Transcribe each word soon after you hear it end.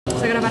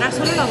¿Se grabará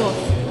solo la voz?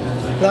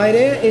 La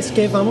idea es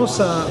que podemos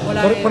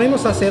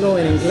hacerlo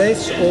en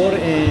inglés o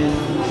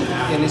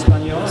en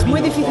español. Es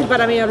muy difícil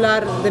para mí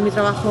hablar de mi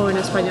trabajo en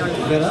español.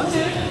 ¿Verdad?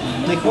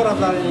 Mejor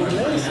hablar en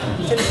inglés.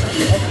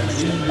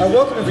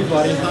 Welcome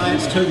everybody. Hi,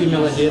 it's Toby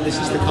Miller here. This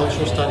is the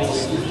Cultural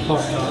Studies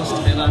podcast,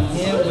 and I'm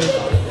here with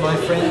my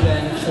friend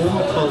and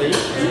former colleague,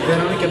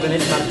 Véronica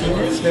Benet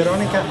Martínez.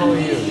 Veronica, how are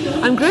you?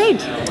 I'm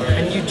great.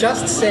 And you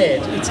just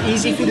said it's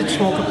easy for you to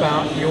talk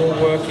about your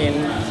work in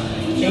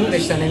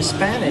English than in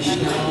Spanish.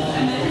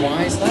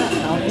 Why is that?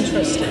 How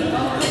interesting.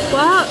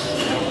 Well,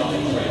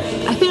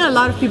 I think a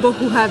lot of people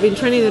who have been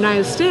trained in the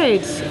United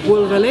States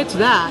will relate to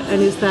that,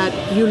 and is that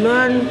you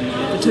learn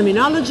the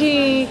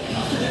terminology,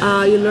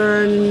 you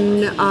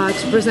learn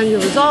to present your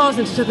results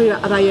and to talk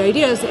about your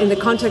ideas in the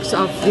context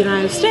of the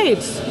United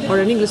States or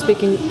an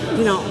English-speaking,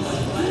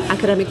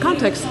 academic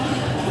context.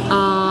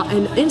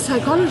 And in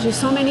psychology,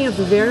 so many of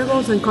the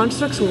variables and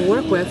constructs we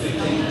work with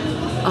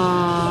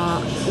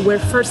were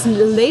first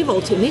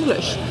labeled in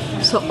English.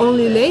 So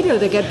only later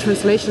they get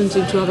translations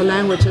into other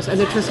languages, and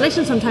the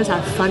translations sometimes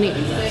are funny.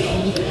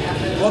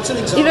 What's an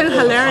example? Even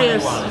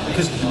hilarious.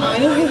 Because I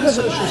know in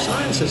social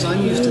sciences,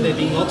 I'm used to there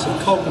being lots of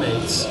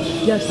cognates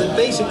that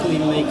basically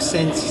make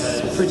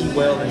sense pretty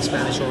well in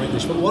Spanish or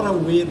English. But what are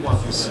weird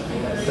ones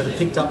that are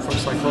picked up from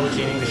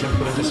psychology in English and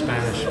put into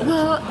Spanish?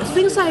 Well,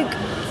 things like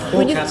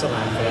Or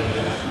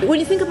Catalan. When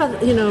you think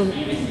about,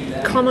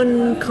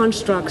 common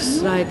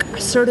constructs like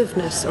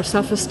assertiveness or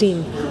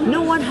self-esteem,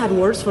 no one had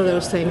words for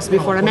those things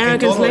before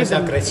Americans laid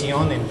them.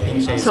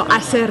 So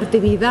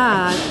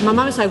asertividad,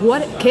 mamá was like,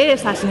 ¿qué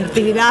es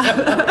asertividad?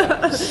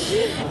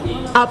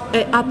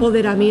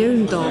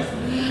 Apoderamiento,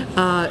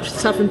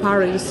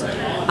 self-empowering. It's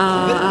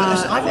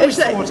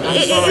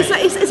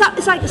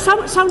like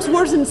sounds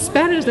worse in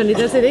Spanish than it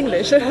does in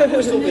English. I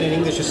always thought that in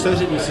English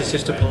assertiveness is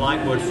just a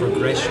polite word for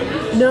aggression.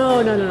 No,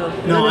 I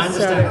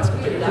understand.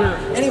 No.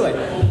 Anyway,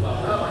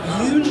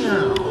 you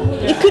now...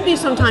 It could be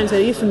sometimes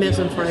a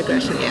euphemism for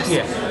aggression, yes.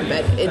 Yeah.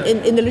 But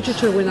in the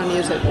literature we don't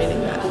use it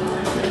meaning that.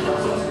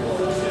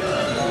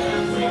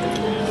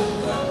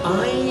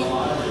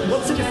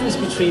 What's the difference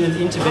between an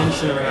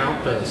intervention and an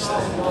outburst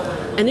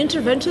then? An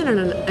intervention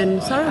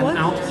and sorry, what? An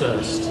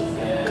outburst.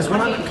 Because when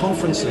I'm at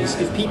conferences,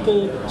 if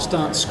people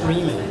start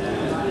screaming,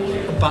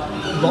 but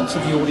lots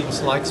of the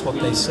audience likes what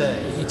they say,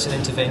 it's an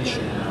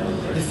intervention.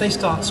 If they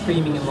start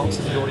screaming and lots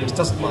of the audience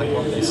doesn't like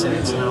what they say,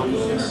 it's an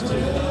outburst.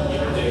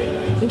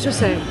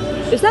 Interesting.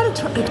 Is that a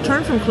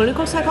term from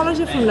clinical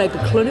psychology, from like a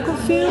clinical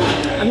field?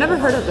 I've never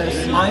heard of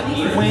this.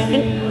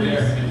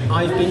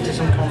 I've been to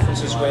some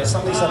conferences where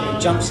somebody suddenly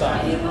jumps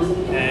up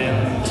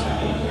and,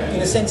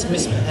 in a sense,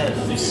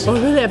 misbehaves. Oh,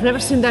 really? I've never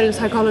seen that in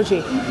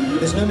psychology.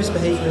 There's no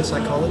misbehavior in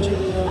psychology?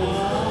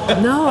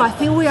 No, I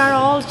think we are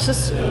all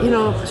just,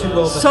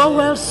 so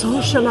well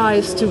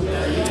socialized to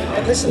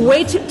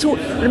wait to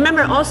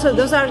remember also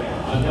those are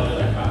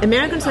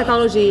American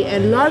psychology,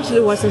 and largely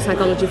Western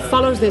psychology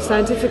follows the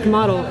scientific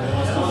model.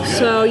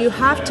 So you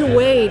have to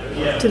wait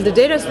till the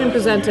data has been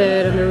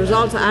presented and the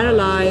results are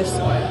analyzed,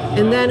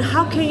 and then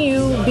how can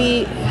you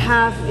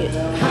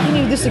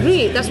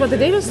disagree? That's what the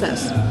data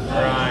says.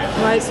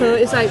 Right? So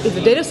it's like if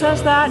the data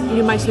says that,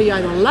 you might say,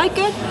 I don't like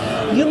it.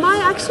 You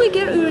might actually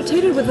get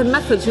irritated with the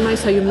methods. You might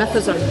say your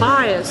methods are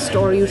biased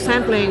or your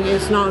sampling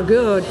is not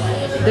good.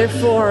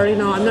 Therefore,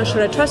 I'm not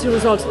sure I trust your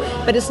results.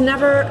 But it's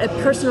never a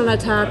personal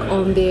attack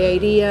on the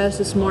ideas.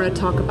 It's more a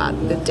talk about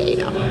the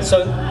data.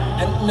 So,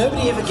 and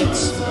nobody ever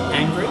gets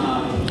angry?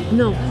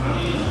 No.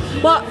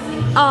 Well,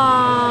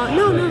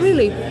 no, not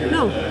really.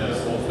 No.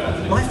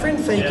 My friend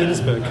Faye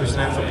Ginsberg, who's an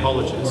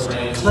anthropologist,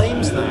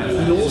 claims that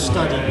we all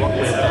study what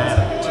we're bad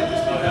at.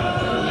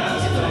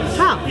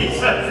 How?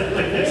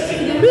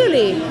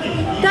 Really?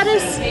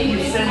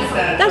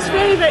 That's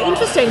very, very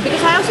interesting,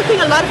 because I also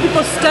think a lot of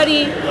people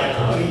study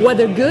what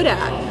they're good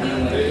at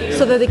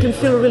so that they can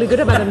feel really good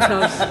about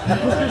themselves.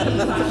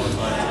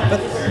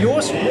 But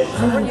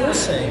from what you're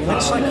saying,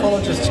 when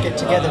psychologists get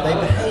together, they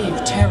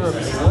behave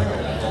terribly well.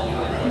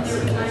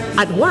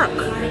 At work.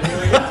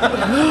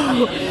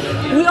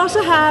 We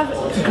also have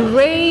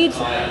great,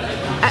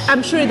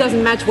 I'm sure it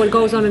doesn't match what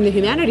goes on in the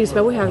humanities,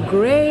 but we have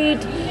great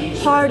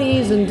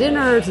parties and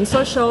dinners and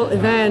social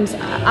events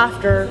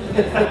after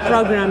the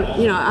program,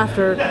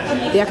 after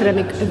the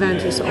academic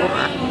event is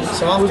over.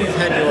 So after you've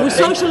had your... We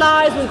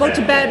socialize, we go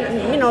to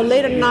bed,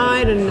 late at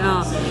night, and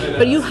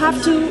but you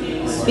have to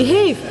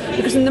behave,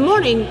 because in the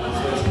morning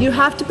you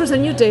have to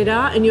present your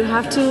data, and you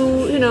have to,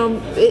 you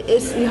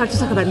have to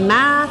talk about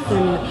math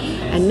and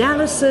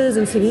analysis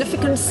and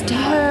significance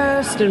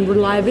tests and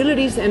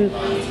reliabilities, and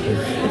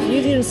if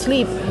you didn't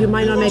sleep, you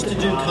might not make it. To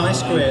do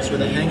chi-squares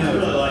with a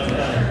hangover.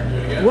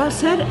 Well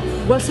said,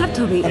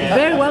 Toby.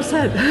 Very well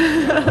said.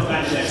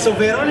 So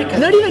Veronica...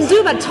 Not even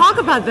do, but talk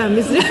about them.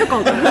 It's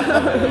difficult.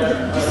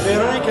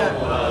 Veronica,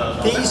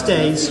 these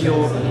days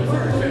you're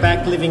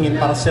back living in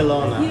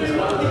Barcelona.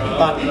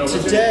 But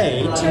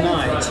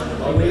tonight,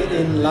 we're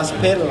in Las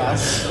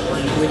Perlas,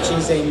 which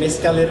is a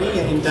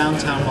mezcaleria in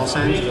downtown Los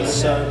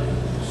Angeles. So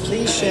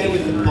please share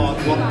with the pod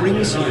what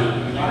brings you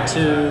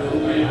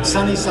to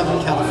sunny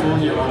Southern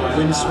California on a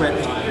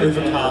windswept,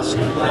 overcast,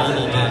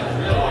 rainy day.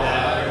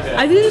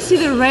 I didn't see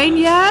the rain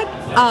yet,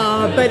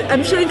 but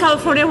I'm sure in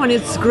California when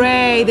it's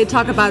gray, they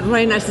talk about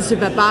rain as it's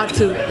about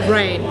to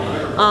rain.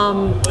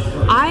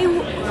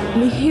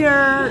 I'm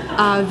here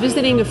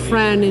visiting a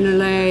friend in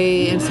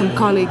LA and some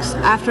colleagues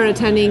after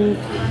attending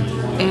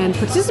and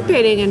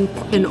participating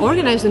and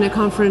organizing a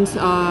conference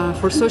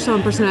for social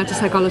and personality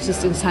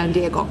psychologists in San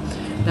Diego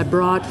that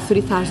brought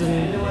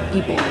 3,000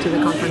 people to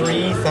the conference.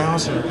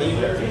 3,000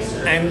 people.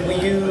 And were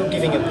you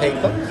giving a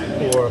paper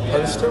or a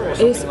poster or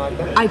something like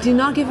that? I did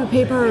not give a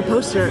paper or a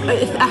poster.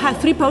 I had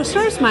 3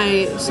 posters,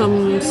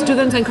 some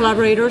students and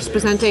collaborators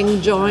presenting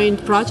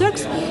joint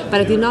projects, but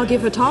I did not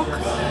give a talk.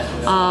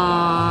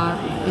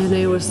 And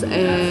it was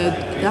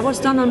that was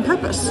done on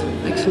purpose.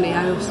 Actually,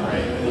 I was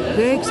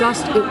very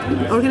exhausted.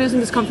 Organizing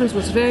this conference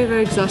was a very,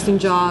 very exhausting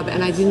job,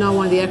 and I did not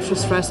want the extra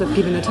stress of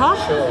giving a talk.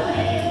 Sure.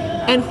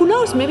 And who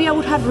knows, maybe I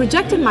would have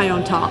rejected my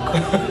own talk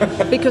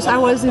because I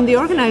was in the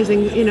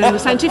organizing, in the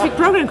scientific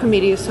program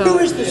committee. So who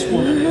is this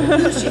woman? Who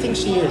does she think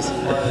she is?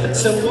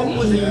 So what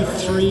were the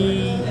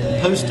 3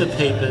 poster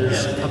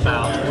papers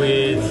about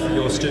with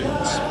your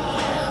students?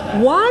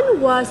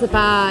 One was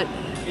about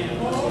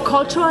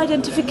cultural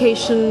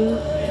identification,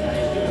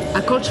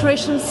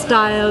 acculturation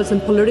styles,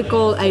 and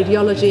political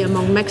ideology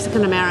among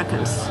Mexican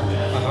Americans.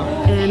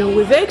 And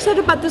we're very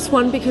excited about this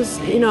one because,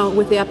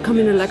 with the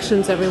upcoming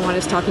elections, everyone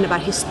is talking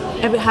about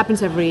it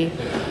happens every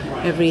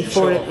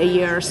 4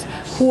 years.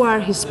 Who are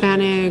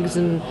Hispanics,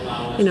 and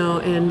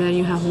then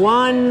you have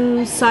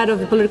one side of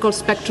the political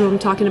spectrum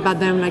talking about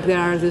them like they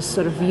are this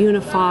sort of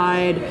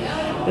unified,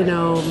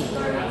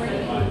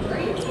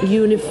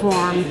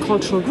 uniform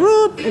cultural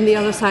group, and the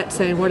other side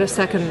saying, wait a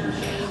second.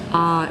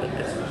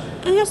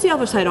 And yes, the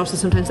other side also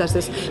sometimes does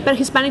this. But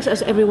Hispanics,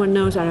 as everyone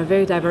knows, are a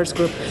very diverse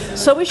group.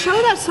 So we show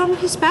that some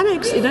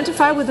Hispanics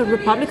identify with the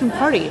Republican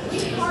Party.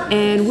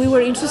 And we were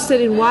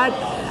interested in what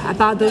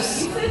about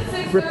those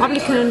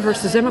Republican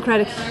versus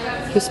Democratic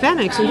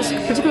Hispanics, in this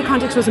particular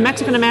context was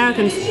Mexican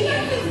Americans,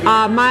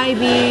 might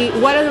be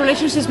what are the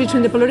relationships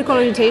between the political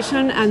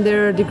orientation and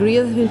their degree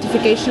of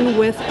identification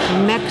with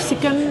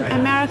Mexican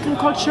American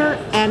culture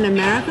and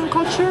American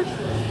culture?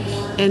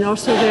 And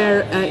also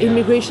their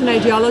immigration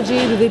ideology,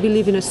 do they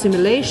believe in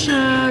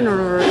assimilation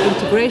or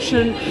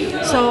integration?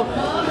 So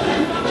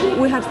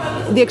we have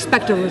the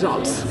expected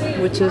results,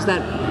 which is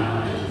that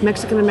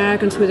Mexican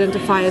Americans who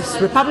identify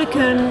as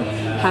Republican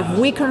have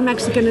weaker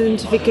Mexican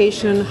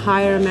identification,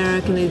 higher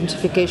American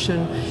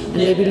identification, and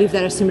they believe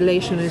that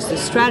assimilation is the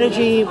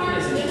strategy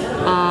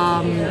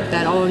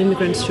that all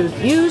immigrants should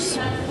use,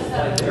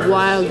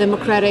 while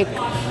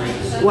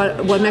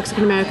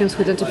Mexican Americans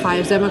who identify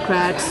as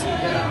Democrats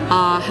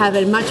have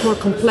a much more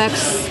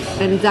complex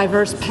and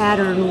diverse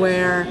pattern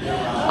where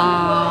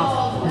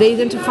they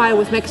identify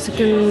with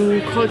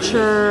Mexican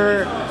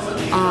culture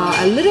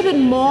a little bit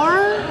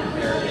more.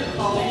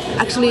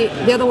 Actually,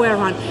 the other way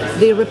around.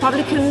 The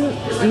Republican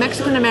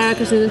Mexican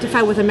Americans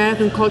identify with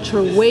American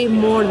culture way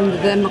more than the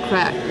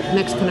Democrat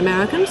Mexican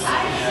Americans.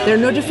 There are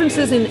no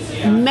differences in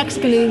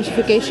Mexican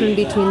identification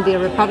between the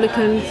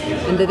Republican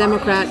and the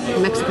Democrat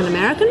Mexican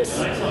Americans.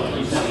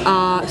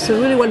 So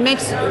really what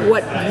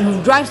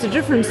drives the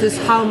difference is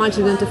how much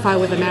they identify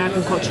with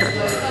American culture.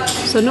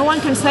 So no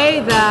one can say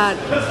that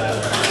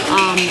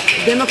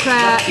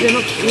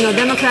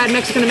Democrat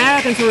Mexican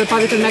Americans or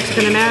Republican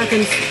Mexican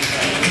Americans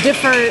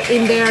differ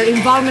in their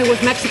involvement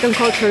with Mexican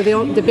culture.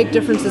 The big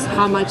difference is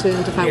how much they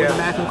identify with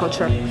American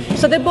culture.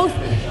 So they're both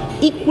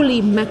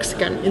equally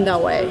Mexican in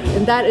that way,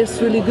 and that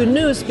is really good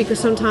news because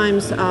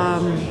sometimes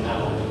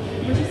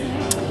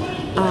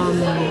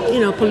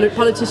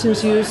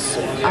politicians use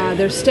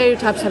their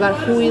stereotypes about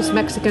who is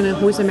Mexican and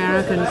who is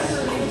American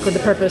for the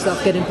purpose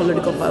of getting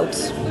political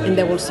votes. And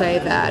they will say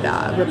that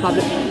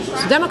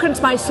so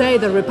Democrats might say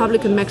that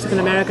Republican Mexican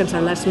Americans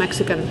are less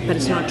Mexican, but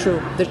it's not true.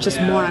 They're just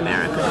more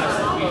American.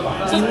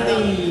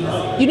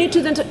 You need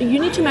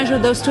to measure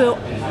those 2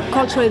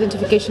 cultural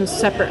identifications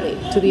separately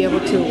to be able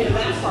to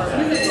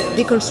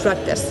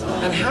deconstruct this.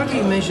 And how do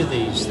you measure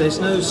these? There's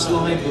no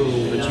slide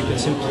rule that you can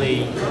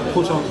simply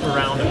put on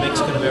around a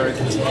Mexican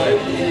American's head.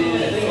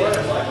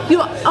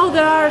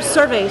 There are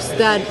surveys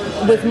that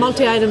with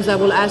multi-items that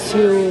will ask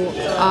you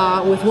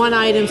with 1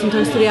 item,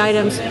 sometimes 3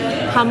 items,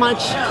 how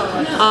much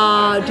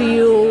do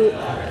you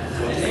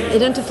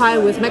identify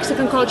with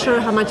Mexican culture,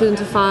 how much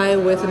identify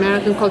with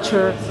American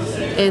culture,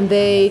 and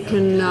they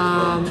can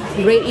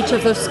rate each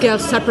of those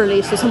scales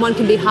separately. So someone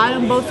can be high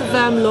on both of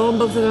them, low on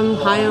both of them,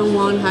 high on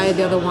one, high on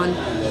the other one.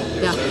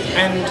 Yeah.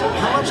 And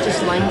how much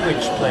does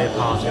language play a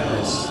part in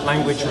this?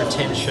 Language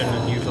retention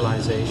and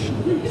utilization?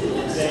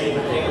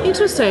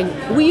 Interesting.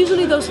 We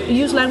usually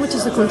use language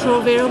as a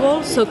control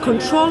variable, so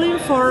controlling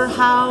for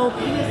how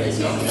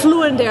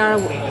fluent they are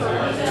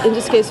in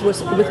this case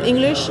was with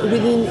English.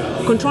 Within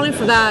controlling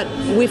for that,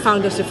 we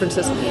found those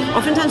differences.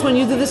 Oftentimes when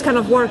you do this kind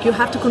of work, you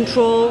have to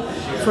control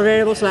for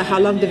variables like how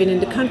long they've been in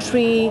the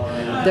country,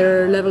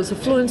 their levels of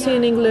fluency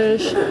in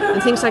English,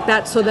 and things like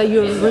that, so that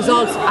your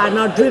results are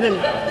not driven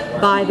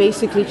by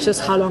basically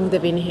just how long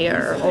they've been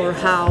here or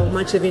how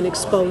much they've been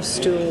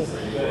exposed to,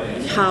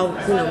 how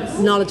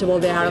knowledgeable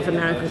they are of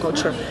American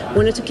culture. We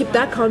wanted to keep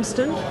that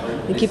constant,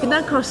 and keeping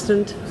that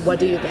constant, what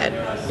do you get?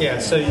 Yeah,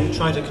 so you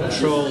try to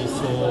control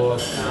for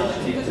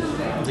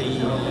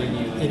the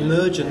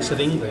emergence of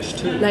English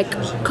too. Like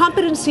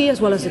competency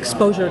as well as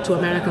exposure to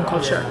American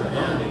culture.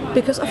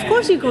 Because of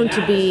course you're going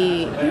to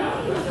be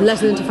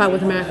less identified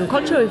with American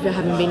culture if you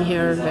haven't been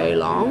here very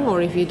long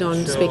or if you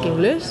don't speak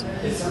English.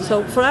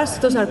 So for us,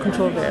 those are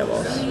control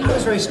variables. I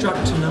was very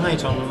struck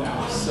tonight on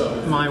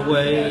my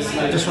way,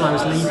 just when I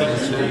was leaving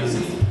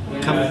to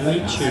come and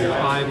meet you,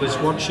 I was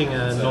watching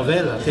a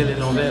telenovela,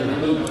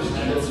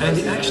 and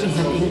it actually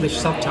had English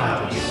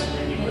subtitles,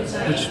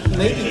 which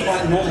may be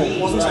quite normal. It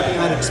wasn't something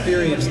I'd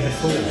experienced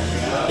before.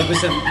 It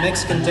was a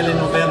Mexican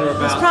telenovela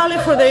about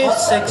hot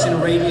sex in a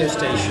radio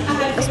station.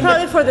 It's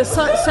probably for the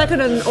second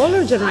and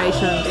older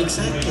generation.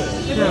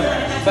 Exactly.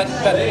 Yeah. But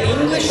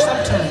English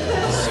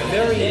subtitles,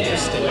 very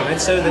interesting, right?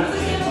 So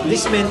that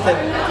this meant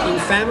that in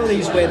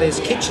families where there's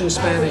kitchen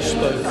Spanish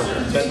spoken,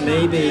 but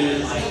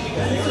maybe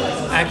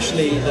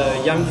actually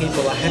the young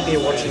people are happier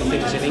watching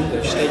things in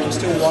English, they can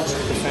still watch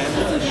with the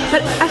family.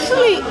 But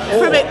actually,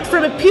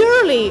 from a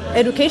purely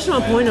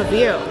educational point of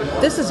view,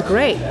 this is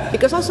great,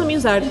 because it also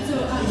means that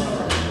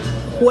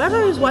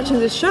whoever is watching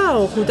this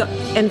show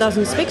and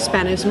doesn't speak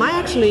Spanish might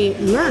actually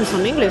learn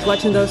some English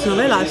watching those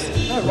novelas.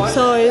 Oh, right.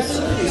 So it's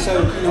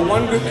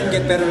one group can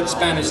get better at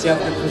Spanish, the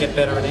other group can get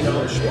better at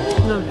English.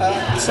 No.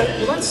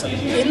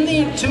 In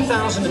the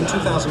 2000 and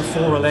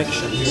 2004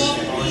 elections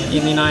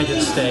in the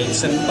United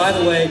States, and by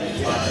the way,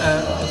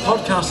 the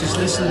podcast is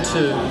listened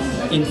to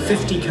in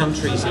 50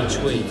 countries each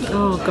week.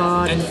 Oh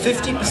God! And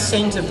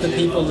 50% of the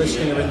people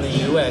listening are in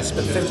the US,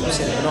 but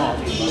 50% are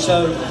not.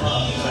 So,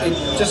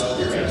 just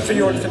for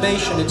your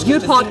information, it's your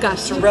good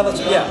podcast.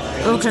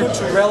 It's good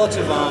to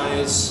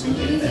relativize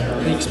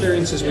the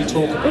experiences we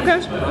talk about,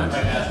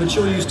 right? Which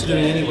you're used to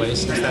doing anyway,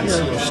 since that's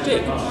your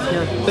shtick.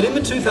 Yeah. But in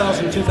the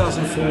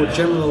 2000-2004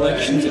 general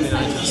elections in the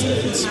United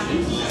States,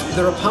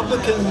 the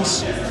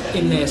Republicans,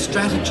 in their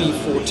strategy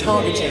for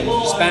targeting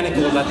Hispanic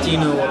or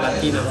Latino or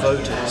Latina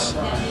voters,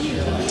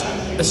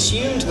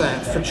 assumed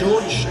that for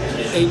George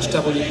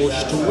H.W.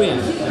 Bush to win,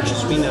 which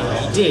as we know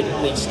he did,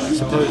 at least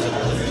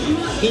supposedly,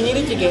 he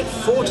needed to get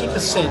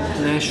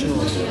 40%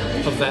 national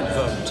of that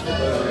vote.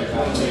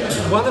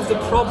 One of the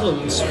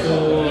problems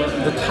for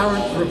the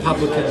current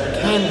Republican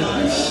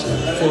candidates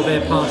for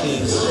their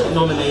party's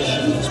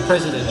nominations,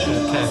 presidential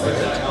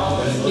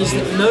candidate, is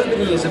that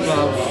nobody is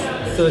above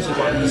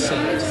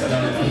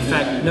 31%. In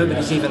fact,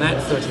 nobody's even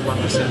at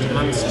 31%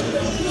 amongst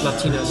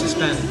Latinos,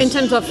 Hispanics. In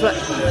terms of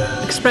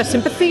express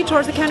sympathy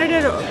towards the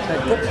candidate? Or?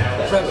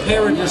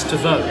 Preparedness to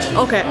vote.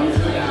 Okay.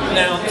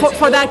 Now,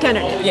 for that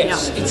candidate?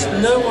 Yes. Yeah. It's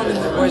no one in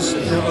the West.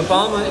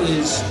 Obama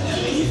is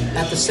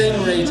at the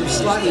same rate,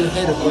 slightly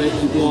ahead of where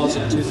he was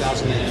in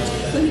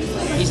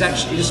 2008. He's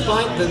actually,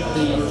 despite the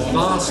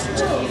vast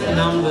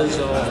numbers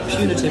of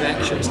punitive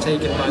actions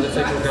taken by the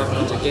federal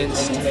government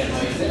against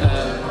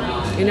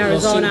in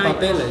Arizona,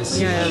 papeles.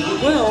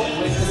 Well,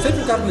 the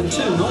federal government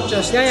too, not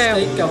just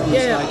state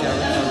governments like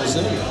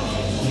Arizona.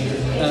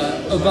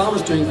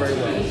 Obama's doing very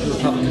well, the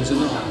Republicans are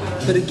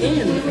not. But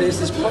again, there's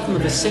this problem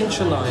of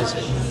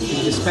essentializing the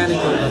Hispanic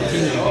or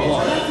Latino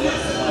bloc,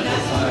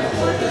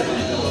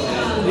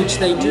 which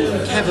they do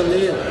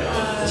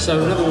cavalierly.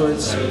 So in other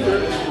words,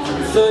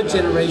 third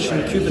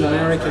generation Cuban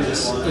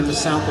Americans in the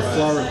south of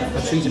Florida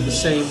are treated the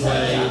same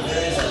way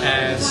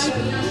as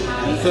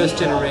first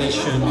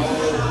generation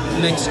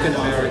Mexican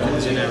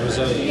Americans in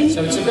Arizona.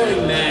 So it's a very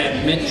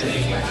mad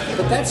metric.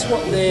 But that's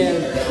what they're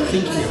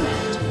thinking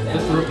about.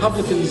 That the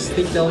Republicans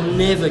think they'll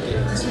never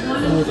get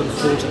more than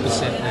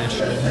 40%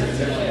 national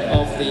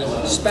of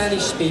the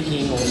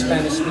Spanish-speaking or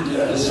Spanish-speaking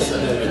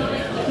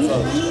descendant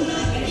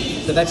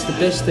vote. So that's the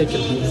best they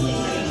can do.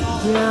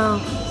 Yeah.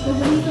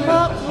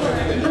 Well,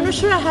 I'm not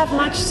sure I have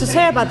much to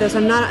say about this.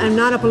 I'm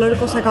not a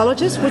political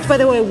psychologist, which, by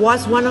the way,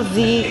 was one of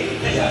the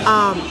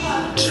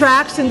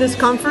tracks in this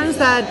conference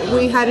that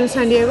we had in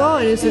San Diego,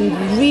 and it's a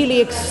really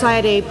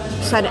exciting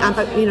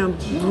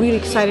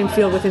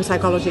field within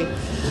psychology.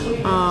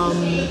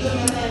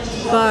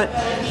 But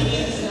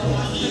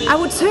I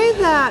would say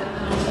that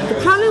the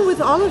problem with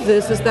all of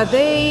this is that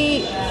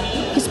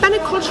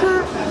Hispanic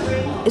culture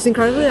is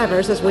incredibly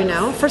diverse, as we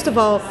know. First of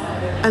all,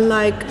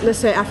 unlike, let's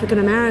say, African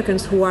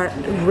Americans, who are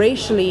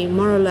racially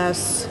more or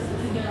less,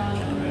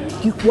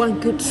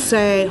 one could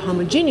say,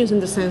 homogeneous in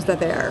the sense that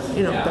they're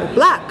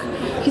black.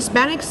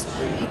 Hispanics,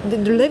 the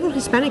label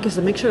Hispanic is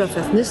a mixture of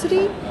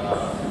ethnicity,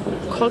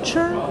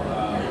 culture,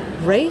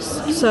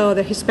 race. So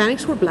the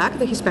Hispanics were black,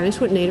 the Hispanics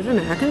were Native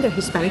American, the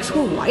Hispanics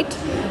were white.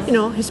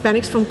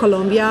 Hispanics from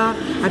Colombia,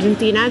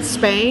 Argentina,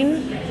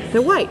 Spain,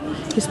 they're white.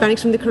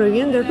 Hispanics from the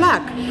Caribbean, they're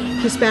black.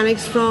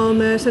 Hispanics from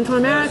Central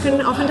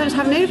America oftentimes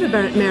have Native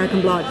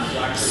American blood.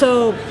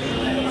 So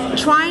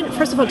trying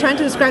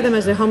to describe them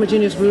as a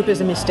homogeneous group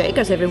is a mistake,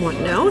 as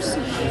everyone knows.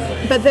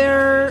 But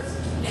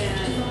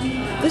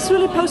this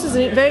really poses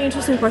very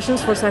interesting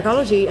questions for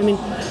psychology. I mean,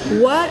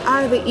 what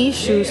are the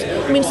issues?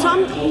 I mean,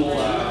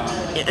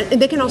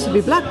 they can also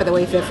be black, by the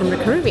way, if they're from the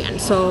Caribbean.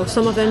 So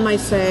some of them might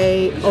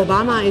say,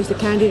 Obama is the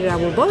candidate I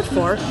will vote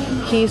for.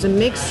 He's a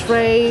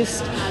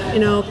mixed-race,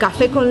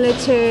 café con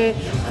leche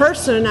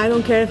person. I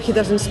don't care if he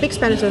doesn't speak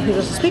Spanish or if he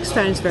doesn't speak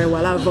Spanish very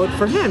well. I'll vote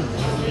for him.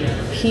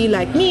 He,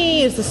 like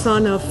me, is the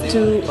son of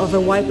a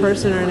white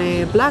person and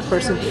a black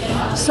person.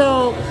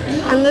 So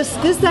unless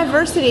this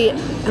diversity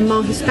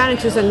among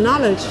Hispanics is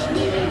acknowledged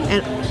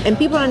and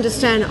people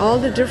understand all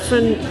the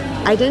different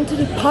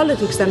identity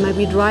politics that might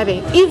be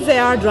driving, if they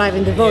are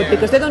driving the vote,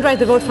 because they don't drive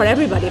the vote for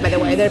everybody, by the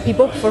way. There are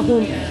people for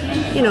whom,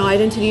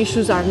 identity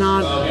issues are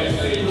not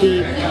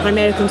the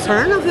primary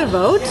concern of their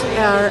vote,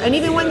 and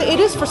even when it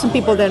is for some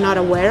people, they're not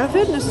aware of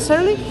it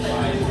necessarily.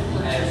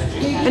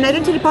 And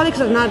identity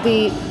politics are not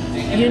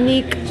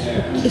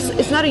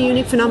it's not a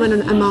unique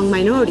phenomenon among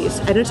minorities.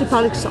 Identity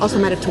politics also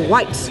matter to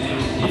whites.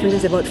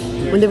 Oftentimes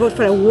when they vote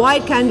for a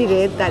white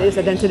candidate, that is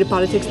identity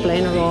politics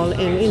playing a role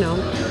in,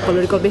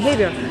 political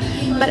behavior.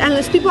 But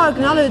unless people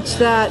acknowledge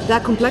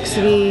that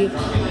complexity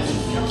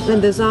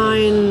and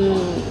design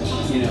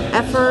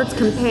efforts,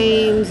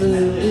 campaigns,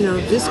 and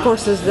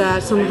discourses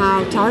that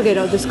somehow target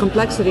all this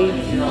complexity,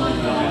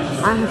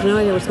 I have no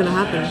idea what's going to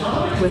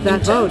happen with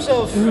that vote. In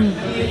terms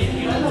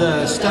of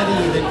the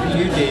study that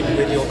you did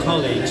with your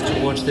colleagues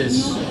towards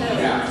this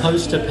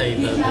poster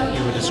paper that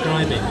you were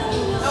describing,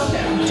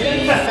 do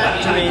you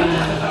factor in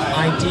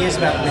ideas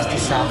about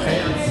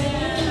mestizaje?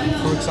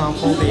 For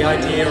example, the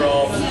idea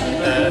of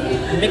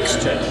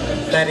mixture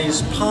that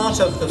is part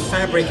of the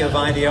fabric of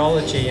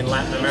ideology in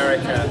Latin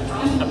America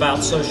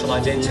about social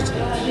identity,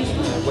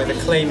 where the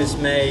claim is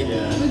made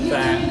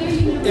that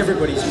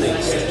everybody's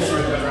mixed,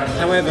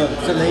 however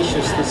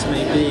fallacious this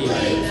may be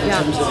in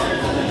terms of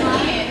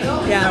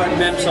how it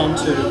maps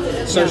onto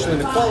social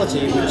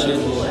inequality, which in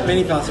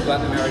many parts of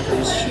Latin America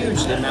is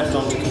hugely mapped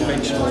onto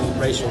conventional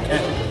racial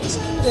categories.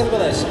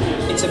 Nevertheless,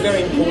 it's a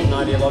very important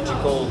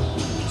ideological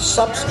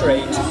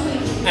substrate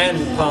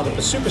and part of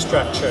the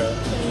superstructure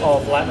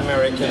of Latin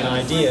American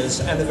ideas,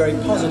 and a very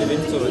positive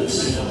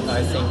influence,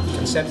 I think,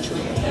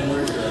 conceptually.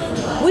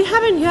 We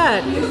haven't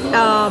yet.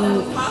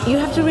 You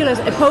have to realize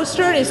a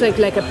poster is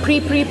like a pre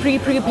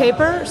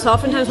paper. So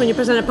oftentimes when you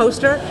present a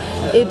poster,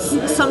 it's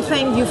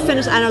something you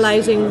finish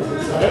analyzing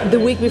the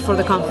week before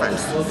the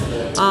conference.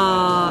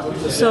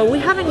 So we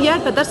haven't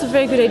yet, but that's a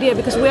very good idea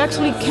because we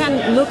actually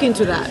can look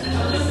into that.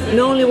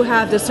 Not only we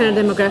have the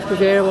standard demographic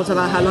variables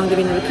about how long they've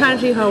been in the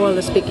country, how well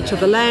they speak each of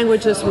the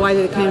languages, why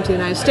they came to the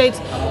United States,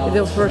 if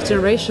they're first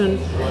generation,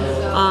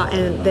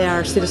 and they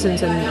are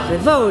citizens and they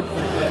vote.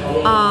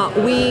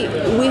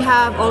 We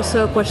have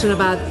also a question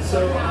about,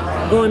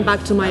 going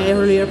back to my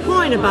earlier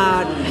point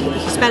about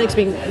Hispanics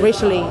being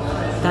racially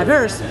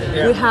diverse,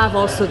 we have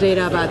also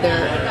data about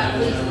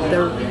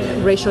their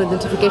racial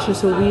identification,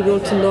 so we will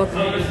to look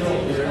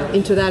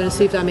into that and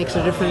see if that makes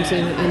a difference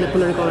in the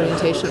political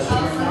orientation.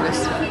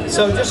 Yes.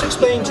 So just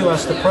explain to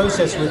us the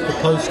process with the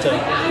poster.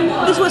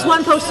 This was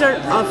one poster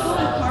of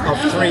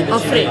three.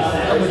 Of three.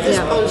 And with this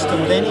poster,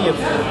 with any of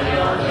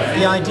them,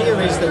 the idea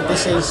is that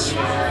this is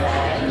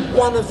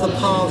one of the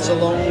paths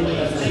along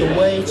the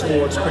way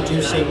towards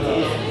producing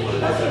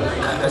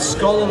a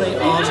scholarly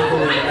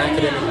article in an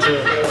academic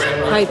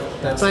journal. Right.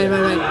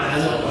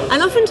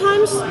 And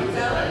oftentimes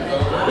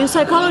in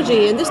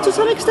psychology, and this to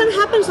some extent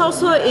happens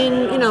also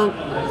in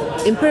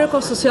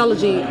empirical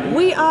sociology,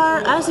 we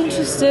are as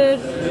interested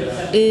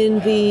in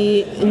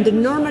the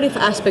normative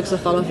aspects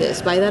of all of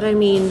this. By that I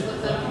mean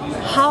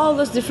how all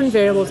those different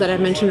variables that I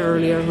mentioned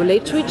earlier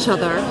relate to each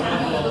other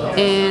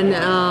and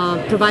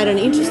provide an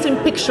interesting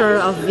picture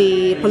of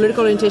the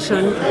political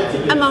orientation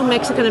among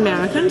Mexican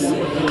Americans.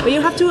 But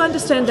you have to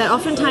understand that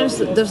oftentimes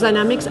those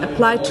dynamics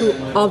apply to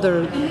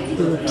other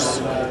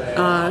groups.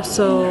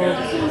 So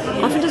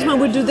oftentimes when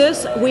we do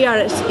this, we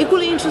are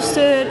equally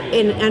interested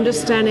in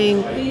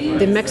understanding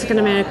the Mexican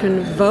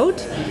American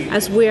vote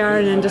as we are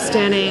in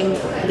understanding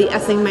the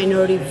ethnic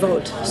minority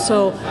vote.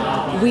 So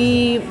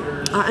we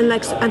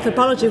unlike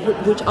anthropology,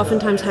 which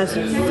oftentimes has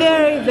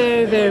very,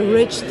 very, very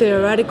rich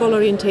theoretical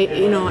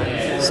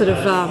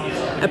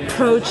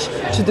approach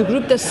to the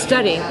group that's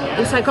studying.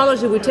 In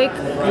psychology, we take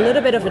a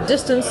little bit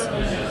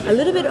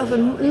of a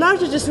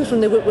larger distance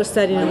from the group we're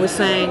studying, and we're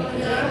saying,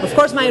 of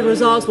course, my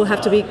results will have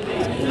to be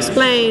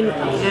explained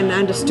and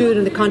understood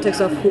in the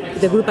context of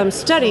the group I'm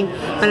studying,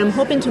 but I'm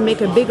hoping to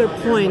make a bigger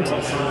point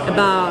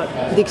about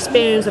the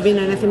experience of being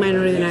an ethnic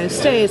minority in the United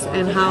States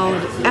and how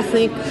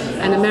ethnic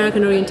and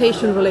American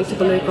orientation relate to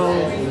political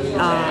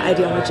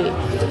ideology.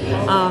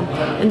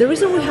 And the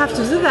reason we have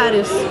to do that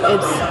is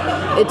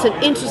it's an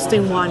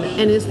interesting one,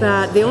 and is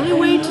that the only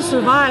way to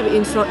survive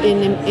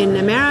in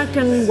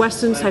American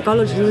Western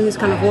psychology doing this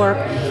kind of work,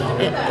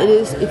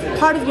 if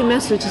part of your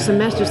message is a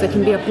message that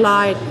can be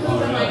applied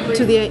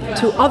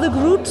to other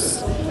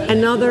groups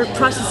and other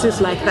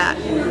processes like that,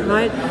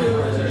 right?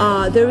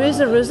 There is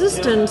a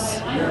resistance,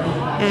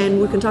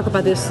 and we can talk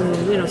about this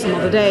in some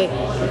other day,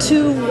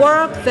 to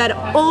work that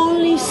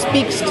only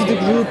speaks to the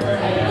group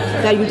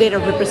that your data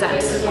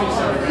represents.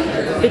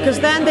 Because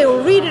then they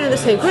will read it and they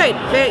say, great,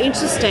 very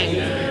interesting.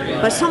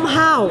 But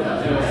somehow,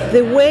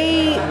 the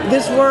way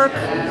this work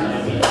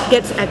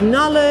gets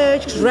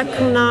acknowledged,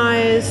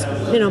 recognized,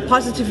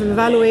 positively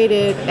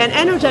evaluated, and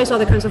energized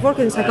other kinds of work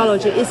in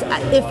psychology is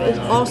if it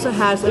also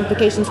has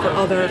implications for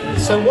other work.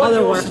 So what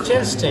you're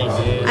suggesting is...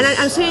 And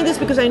I'm saying this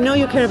because I know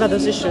you care about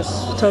those issues,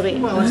 Toby.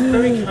 Well, it's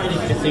very kind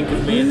of you to think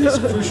of me at this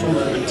crucial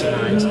moment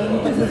tonight.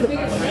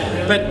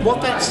 But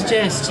what that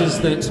suggests is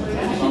that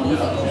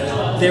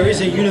there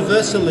is a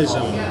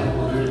universalism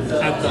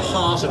at the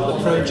heart of the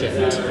project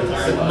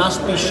that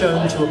must be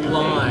shown to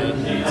apply,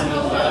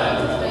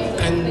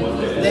 and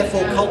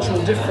therefore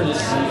cultural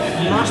difference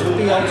must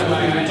be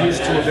ultimately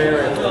reduced to a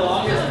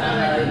variable.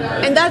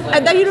 And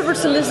that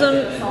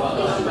universalism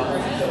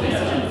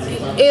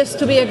is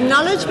to be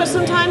acknowledged, but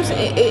sometimes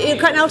it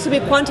can also be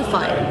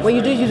quantified. What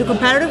you do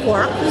comparative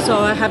work. So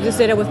I have this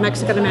data with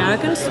Mexican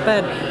Americans,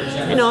 but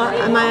I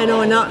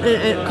know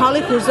a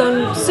colleague who's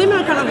done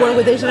similar kind of work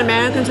with Asian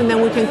Americans, and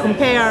then we can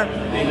compare,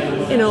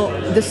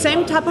 the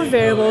same type of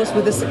variables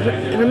with this.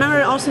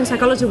 Remember, also in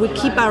psychology, we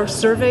keep our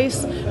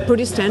surveys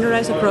pretty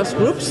standardized across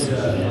groups.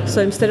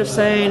 So instead of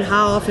saying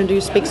how often do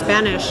you speak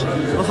Spanish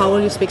or how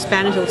well you speak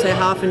Spanish, we'll say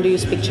how often do you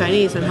speak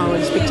Chinese and how well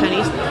you speak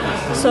Chinese.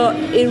 So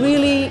it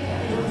really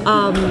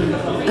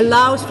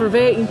allows for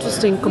very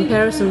interesting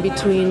comparison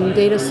between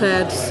data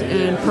sets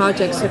and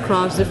projects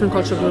across different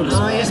cultural groups,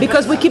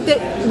 because we keep the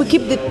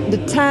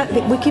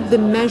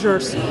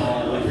measures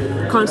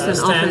constant,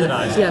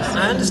 standardized. Often. Yes,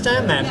 I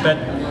understand that, but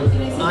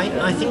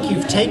I think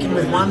you've taken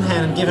with one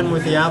hand and given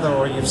with the other,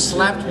 or you've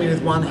slapped me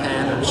with one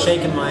hand and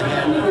shaken my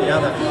hand with the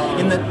other.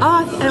 And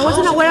I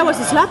wasn't aware I was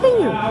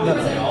slapping you.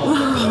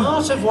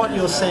 Part of what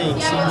you're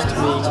saying seems to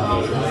me to be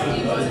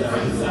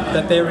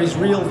that there is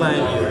real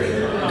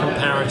value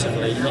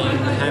comparatively in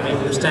having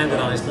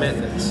standardized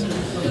methods.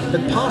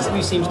 But part of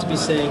you seems to be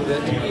saying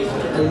that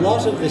a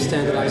lot of this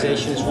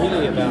standardization is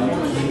really about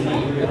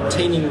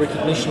obtaining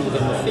recognition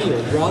within the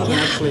field rather than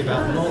actually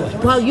about knowledge.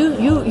 Well,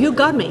 you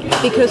got me,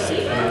 because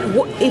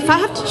if I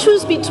have to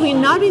choose between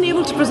not being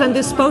able to present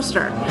this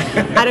poster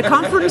at a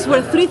conference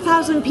where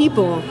 3,000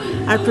 people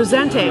are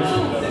presenting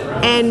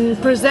and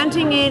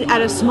presenting it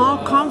at a small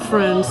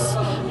conference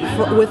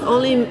with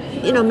only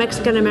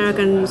Mexican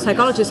American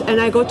psychologists,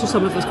 and I go to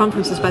some of those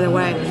conferences, by the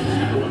way,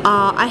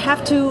 I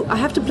have to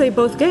play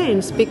both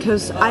games,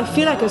 because I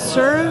feel like I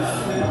serve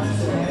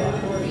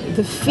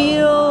the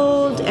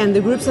field and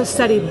the groups I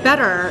study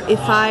better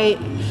if I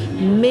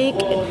make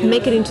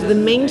it into the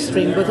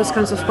mainstream with those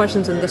kinds of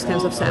questions and those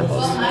kinds of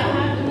samples.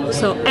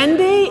 So and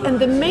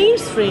the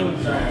mainstream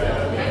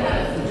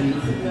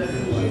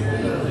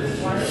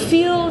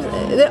feel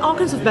there are all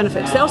kinds of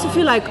benefits. They also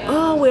feel like,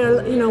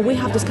 we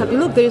have this kind of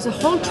look. There's a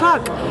whole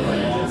track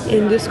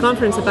in this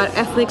conference about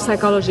ethnic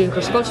psychology and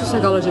cross-cultural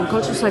psychology and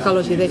cultural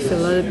psychology. They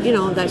feel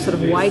that sort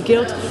of white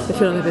guilt. They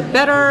feel a little bit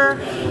better,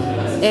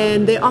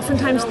 and they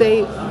oftentimes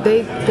they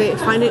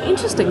find it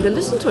interesting. They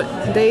listen to it.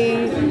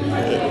 They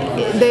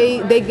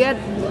get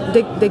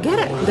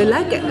it. They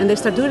like it, and they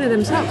start doing it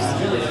themselves.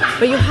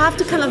 But you have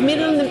to kind of meet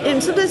in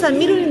and sometimes I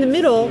meet in the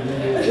middle,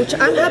 which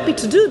I'm happy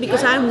to do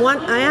because I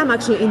am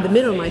actually in the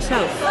middle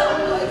myself,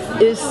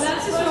 is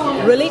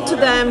relate to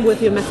them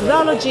with your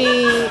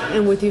methodology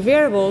and with your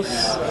variables,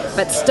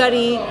 but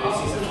study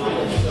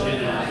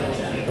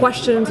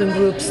questions and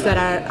groups that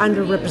are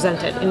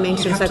underrepresented in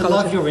mainstream psychology. You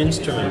have to love your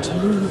instrument,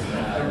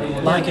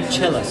 like a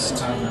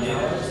cellist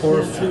or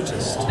a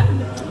flutist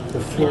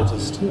or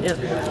flautist. Yeah.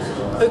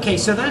 Okay,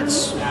 so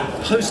that's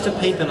poster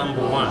paper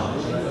number 1.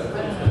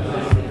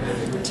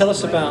 Tell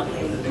us about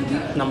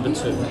number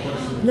 2.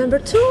 Number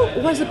 2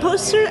 was a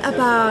poster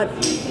about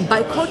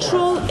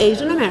bicultural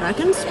Asian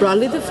Americans,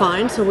 broadly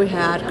defined. So we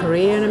had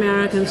Korean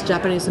Americans,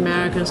 Japanese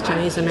Americans,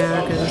 Chinese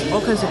Americans, all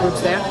kinds of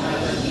groups there.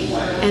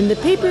 And the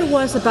paper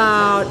was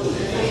about,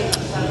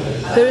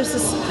 this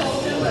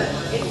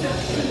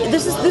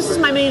is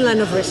my main line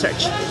of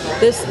research.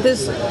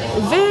 This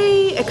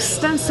very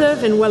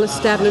extensive and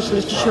well-established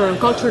literature on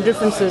cultural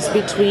differences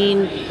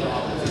between,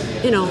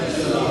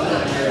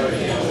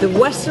 the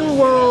Western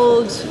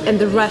world and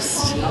the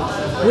rest,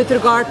 with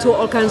regard to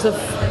all kinds of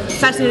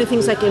fascinating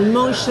things like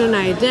emotion,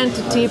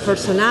 identity,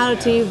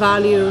 personality,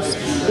 values.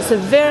 It's a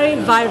very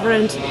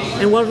vibrant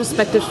and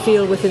well-respected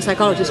field within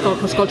psychology. It's called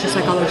cross-cultural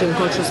psychology and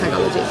cultural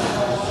psychology.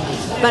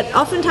 But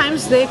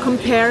oftentimes they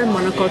compare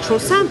monocultural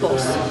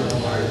samples.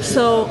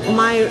 So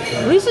my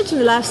research in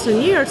the last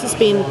 10 years has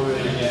been,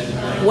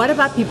 what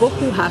about people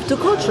who have 2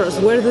 cultures?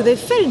 Where do they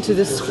fit into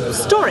this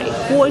story?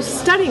 Who is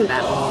studying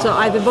them? So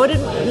I devoted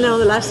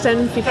the last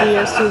 10, 15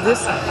 years to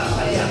this.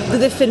 Do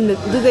they fit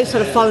do they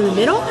sort of fall in the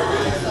middle?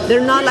 They're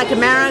not like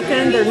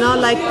American, they're not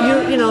like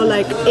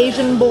like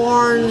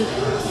Asian-born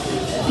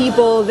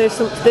people. They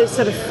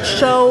sort of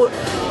show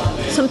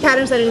some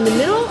patterns that are in the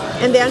middle,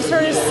 and the answer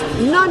is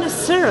not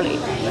necessarily.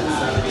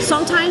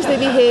 Sometimes they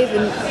behave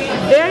in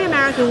very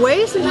American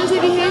ways, sometimes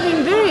they behave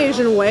in very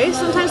Asian ways,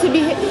 sometimes they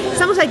behave,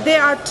 sounds like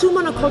there are two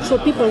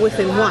monocultural people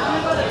within one.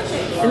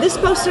 And this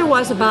poster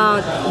was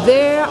about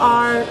their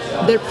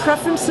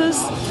preferences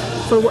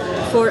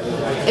for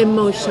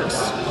emotions.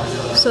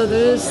 So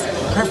there's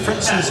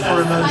preferences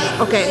for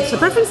emotions. Okay, so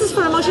preferences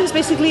for emotions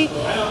basically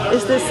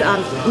is this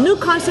new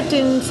concept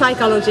in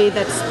psychology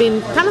that's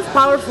been kind of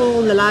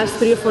powerful in the last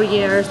 3 or 4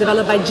 years,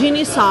 developed by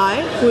Jeannie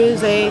Tsai, who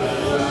is a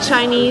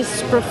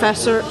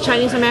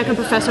Chinese-American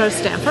professor at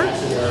Stanford,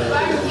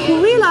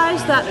 who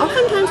realized that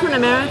oftentimes when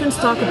Americans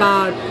talk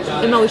about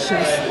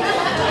emotions,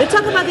 they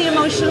talk about the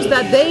emotions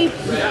that they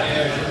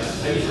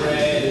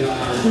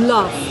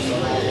love.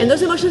 And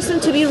those emotions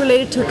tend to be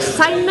related to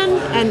excitement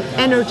and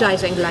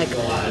energizing, like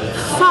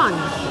fun,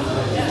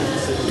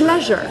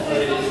 pleasure,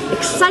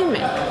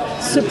 excitement,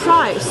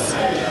 surprise.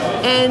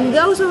 And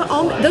those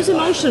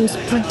emotions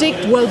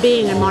predict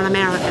well-being among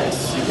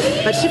Americans.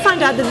 But she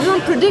found out that they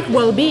don't predict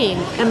well-being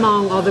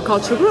among other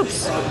cultural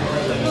groups,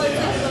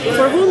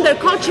 for whom their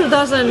culture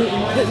doesn't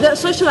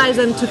socialize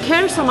them to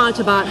care so much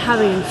about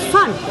having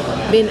fun,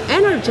 being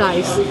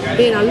energized,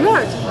 being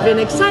alert, being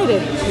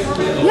excited.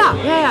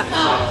 Yeah.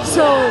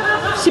 So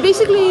she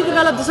basically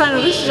developed this line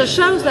of research that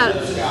shows that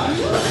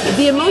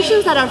the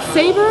emotions that are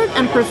favored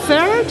and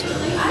preferred,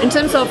 in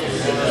terms of,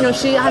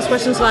 she has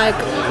questions like,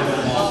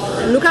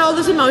 look at all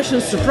these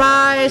emotions: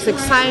 surprise,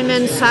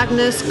 excitement,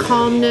 sadness,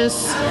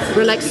 calmness,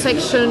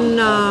 relaxation,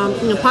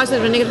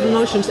 positive and negative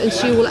emotions. And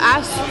she will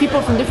ask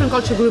people from different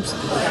cultural groups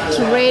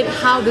to rate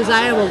how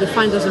desirable they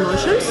find those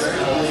emotions.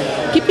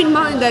 Keep in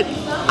mind that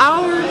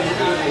our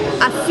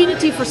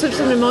affinity for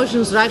certain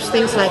emotions drives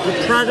things like the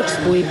products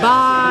we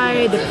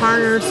buy, the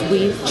partners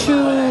we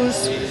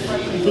choose,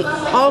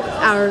 all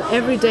our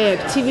everyday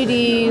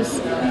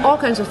activities, all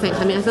kinds of things.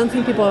 I mean, I don't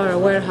think people are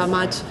aware how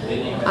much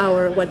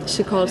what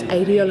she calls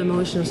ideal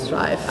emotions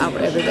drive our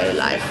everyday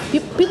life.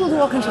 People do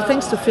all kinds of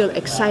things to feel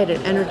excited,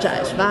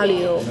 energized,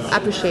 valued,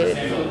 appreciated.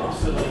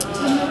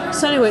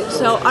 So anyway,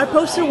 our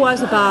poster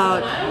was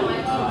about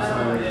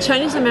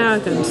Chinese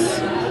Americans.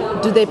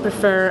 Do they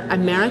prefer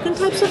American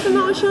types of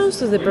emotions?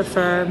 Do they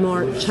prefer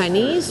more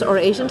Chinese or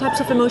Asian types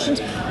of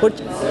emotions?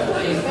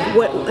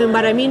 And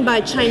what I mean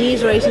by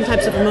Chinese or Asian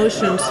types of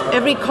emotions,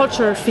 every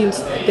culture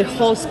feels the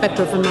whole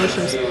spectrum of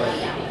emotions.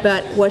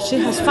 But what she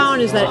has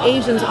found is that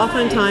Asians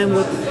oftentimes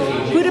will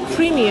put a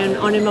premium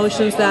on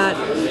emotions that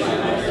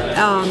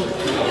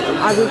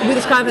we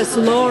describe as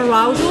low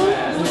arousal.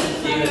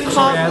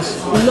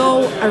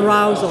 Low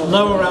arousal.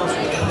 Low arousal.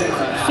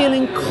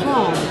 Feeling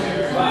calm.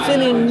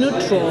 Feeling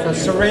neutral. For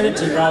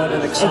serenity rather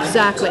than excitement.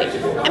 Exactly.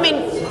 I mean,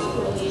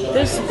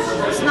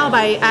 it's not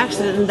by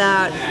accident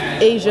that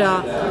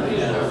Asia,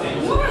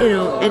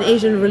 and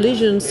Asian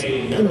religions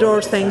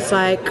endorse things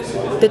like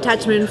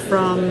detachment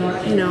from,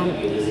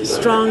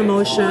 strong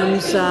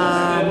emotions,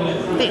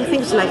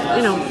 things like,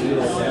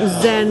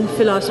 Zen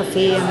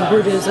philosophy and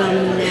Buddhism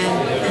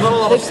and not a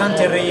lot of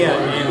Santeria.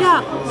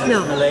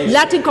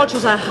 Latin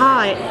cultures are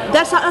high.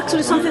 That's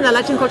actually something that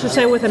Latin cultures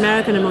share with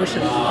American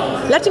emotion.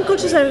 Latin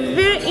cultures are a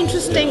very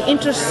interesting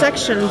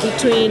intersection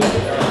between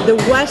the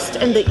West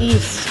and the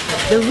East.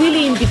 They're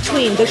really in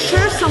between. They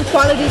share some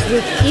qualities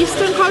with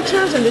Eastern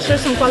cultures and they share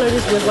some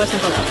qualities with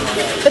Western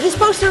cultures. But this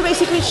poster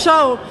basically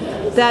shows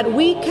that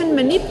we can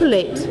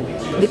manipulate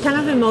the kind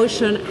of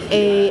emotion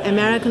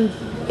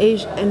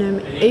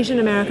an Asian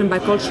American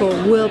bicultural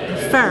will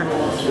prefer.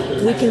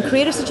 We can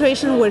create a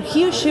situation where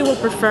he or she will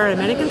prefer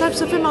American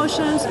types of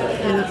emotions,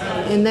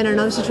 and then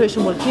another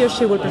situation where he or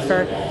she will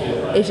prefer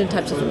Asian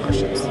types of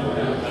emotions.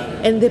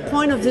 And the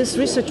point of this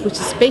research, which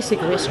is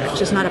basic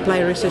research, it's not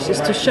applied research, is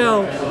to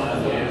show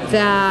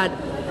that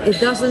it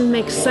doesn't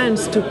make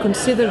sense to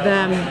consider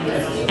them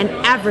an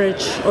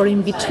average or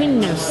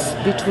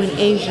in-betweenness between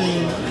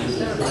Asian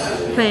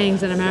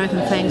things and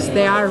American things.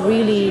 They are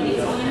really,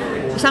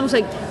 it sounds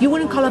like you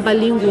wouldn't call a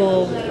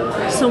bilingual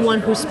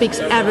someone who speaks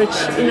average,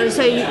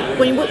 say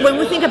when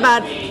we think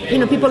about,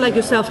 people like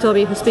yourself,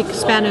 Toby, who speak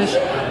Spanish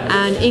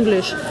and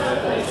English,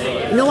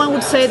 no one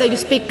would say that you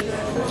speak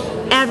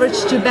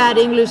average to bad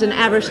English and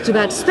average to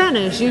bad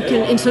Spanish. You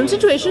can, in some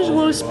situations,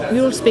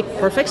 you will speak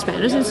perfect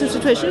Spanish. In some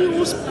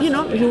situations, you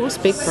will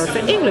speak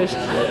perfect English.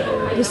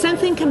 The same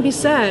thing can be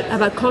said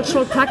about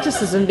cultural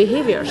practices and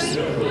behaviors.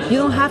 You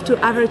don't have to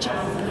average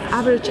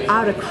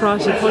out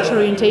across your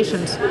cultural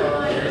orientations.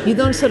 You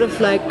don't sort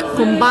of like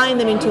combine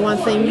them into one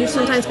thing. You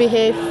sometimes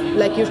behave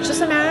like you're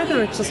just American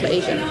or just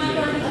Asian.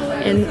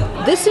 And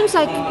this seems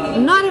like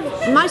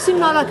might seem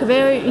not like a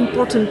very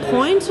important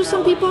point to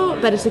some people,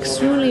 but it's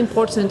extremely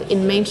important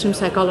in mainstream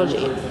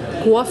psychology,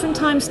 who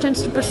oftentimes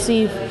tends to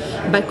perceive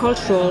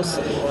biculturals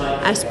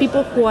as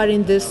people who are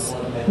in this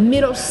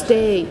middle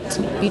state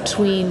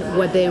between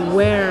what they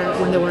were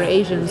when they were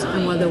Asians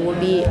and what they will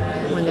be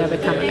when they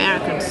become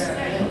Americans.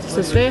 So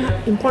it's very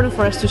important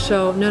for us to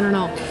show,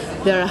 no.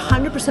 They're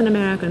 100%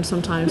 American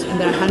sometimes, and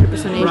they're 100%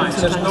 Asian right, sometimes.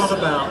 So it's not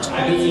about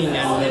being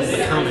and then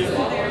becoming.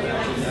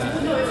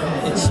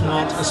 It's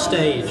not a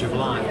stage of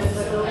life.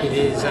 It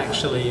is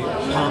actually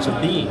part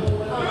of being.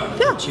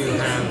 Yeah. that you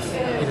have,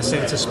 in a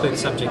sense, a split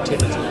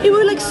subjectivity. It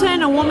would be like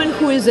saying a woman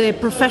who is a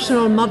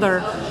professional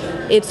mother,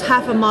 it's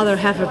half a mother,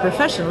 half a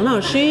professional. No,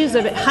 she's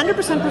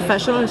 100%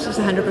 professional and she's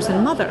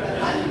 100% mother.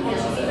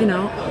 You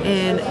know,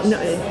 and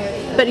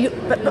but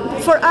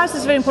for us,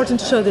 it's very important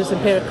to show this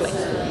empirically.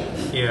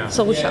 Yeah.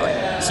 So we show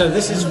it. So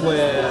this is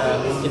where,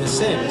 in a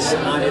sense,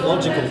 an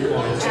ideological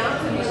point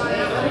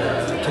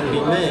can be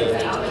made.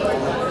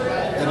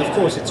 And of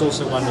course, it's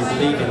also one we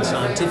believe in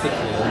scientifically,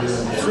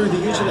 through the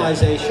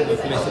utilization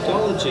of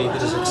methodology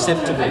that is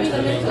acceptable to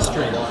the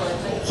mainstream.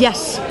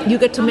 Yes, you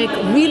get to make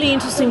really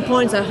interesting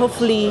points that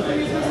hopefully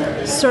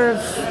serve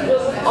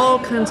all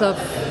kinds of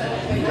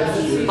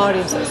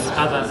audiences.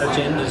 Other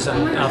agendas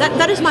and other...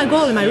 That is my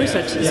goal in my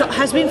research. Yeah. So it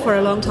has been for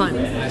a long time.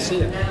 I see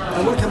it.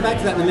 I want to come back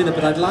to that in a minute,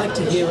 but I'd like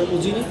to hear it.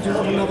 Well, do you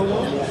want another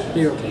one?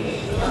 Here,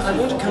 okay. I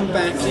want to come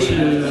back to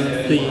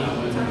the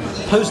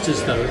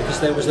posters, though, because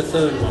there was a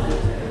third one.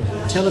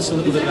 Tell us a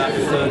little bit about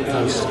the third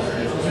poster.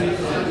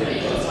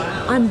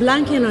 I'm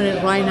blanking on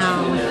it right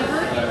now.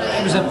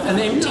 It was an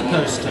empty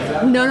poster.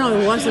 No,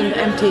 it wasn't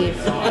empty.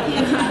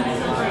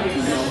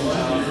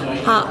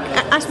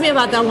 Ask me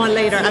about that one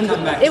later.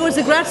 It was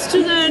a grad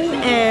student,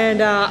 and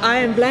I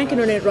am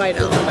blanking on it right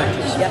now.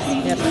 Yes.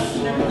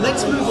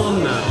 Let's move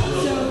on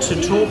now to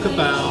talk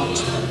about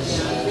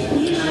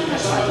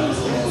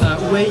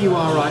where you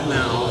are right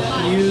now.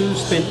 You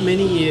spent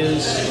many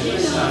years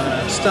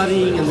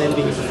studying and then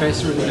being a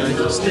professor in the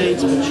United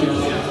States, but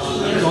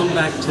you've gone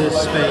back to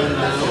Spain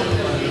now,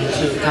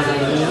 to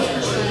Catalonia.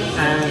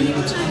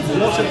 And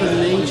what are the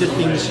major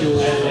things you're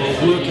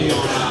working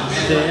on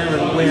there,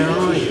 and where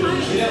are you?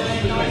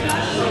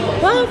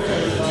 Well,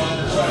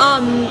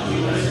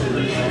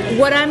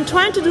 what I'm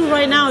trying to do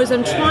right now is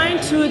I'm trying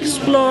to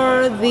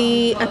explore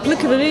the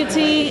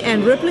applicability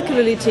and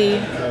replicability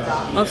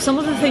of some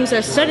of the things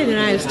I studied in the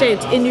United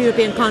States in the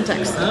European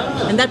context.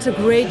 And that's a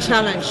great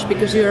challenge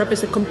because Europe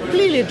is a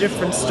completely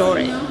different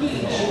story.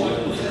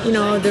 You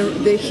know,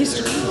 the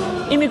history...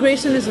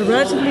 Immigration is a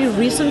relatively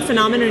recent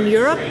phenomenon in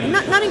Europe,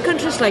 not in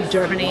countries like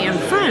Germany and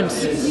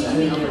France,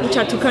 which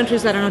are two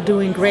countries that are not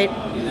doing great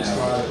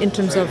in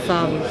terms of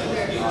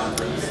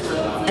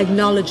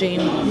acknowledging,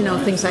 you know,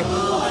 things like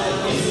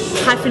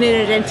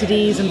hyphenated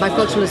identities and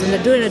biculturalism.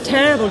 They're doing a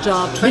terrible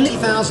job.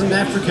 20,000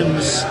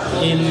 Africans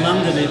in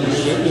London in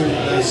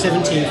the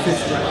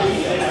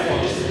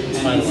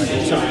 1750s. By the way,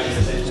 sorry.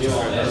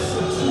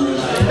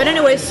 But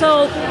anyway,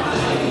 so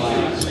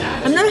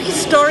I'm not a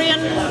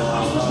historian.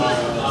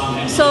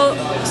 So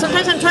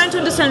sometimes I'm trying to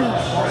understand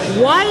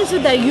why is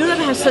it that Europe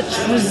has such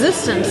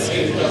resistance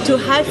to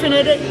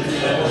hyphenated.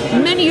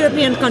 Many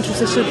European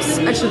countries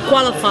actually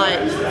qualify,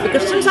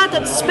 because it turns out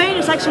that Spain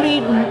is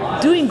actually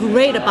doing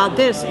great about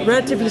this,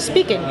 relatively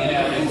speaking.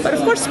 But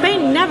of course,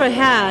 Spain never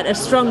had a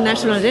strong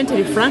national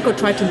identity. Franco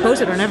tried to impose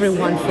it on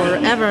everyone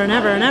forever and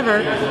ever and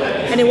ever,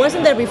 and it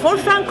wasn't there before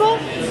Franco.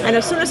 And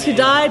as soon as he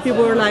died,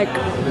 people were like,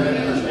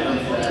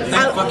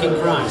 Thank fucking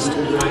Christ.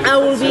 I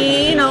will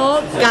be, you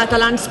know,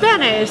 Catalan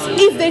Spanish.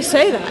 If they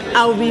say that,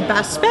 I will be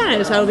Basque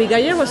Spanish. I will be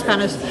Gallego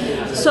Spanish.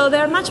 So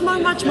they're much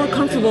more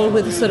comfortable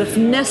with sort of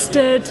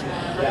nested,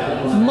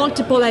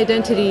 multiple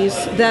identities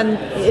than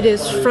it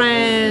is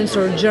France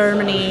or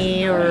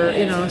Germany or,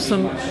 you know,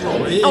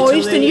 or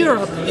Eastern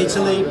Europe.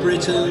 Italy,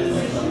 Britain,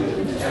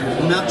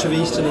 much of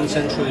Eastern and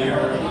Central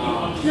Europe.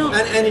 No.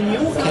 And in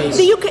your case,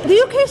 the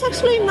UK is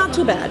actually not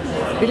too bad,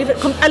 believe it,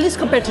 at least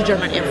compared to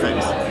Germany and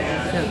France. Yeah.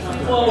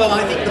 Well,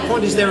 I think the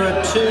point is there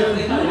are two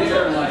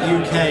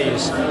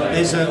UKs.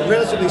 There's a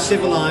relatively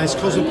civilised,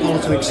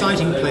 cosmopolitan,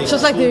 exciting place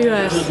just like the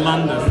US. Called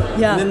London.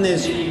 Yeah. And then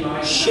there's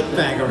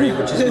shitbaggery,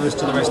 which is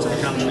most of the rest of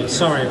the country.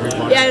 Sorry,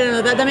 everybody. Yeah,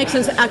 no, that makes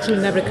sense actually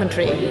in every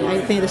country. I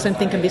think the same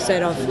thing can be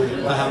said of,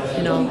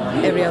 you know,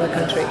 every other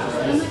country.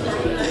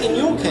 In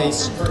your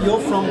case, you're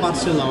from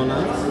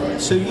Barcelona,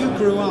 so you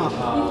grew up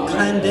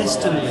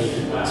clandestinely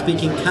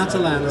speaking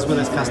Catalan as well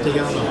as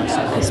Castellano, I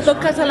suppose. I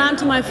spoke Catalan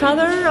to my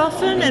father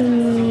often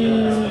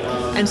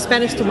and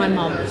Spanish to my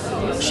mom.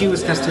 She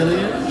was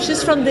Castilian?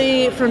 She's from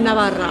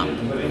Navarra.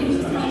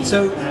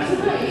 So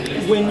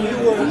when you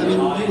were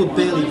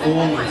barely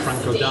born when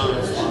Franco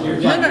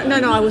died.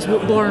 No, I was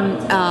born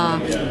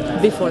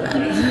before that.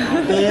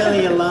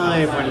 Barely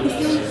alive when...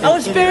 I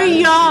was very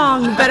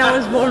young, but I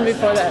was born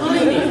before that.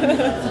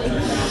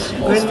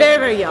 I was very,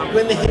 very young.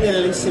 When the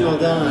Generalissimo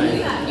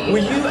died, were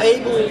you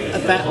able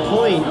at that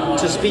point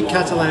to speak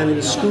Catalan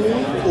in school,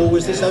 or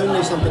was this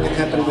only something that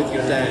happened with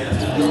your dad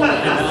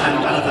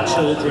and other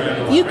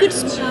children? You could.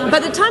 By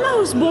the time I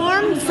was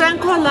born,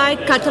 Franco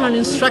liked Catalan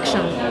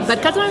instruction,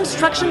 but Catalan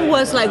instruction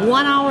was like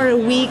 1 hour a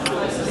week,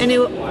 and it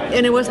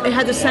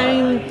had the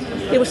same.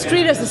 It was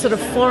treated as a sort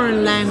of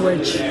foreign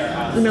language.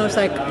 You know, it's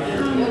like,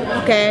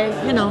 okay,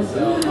 you know,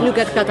 you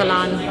get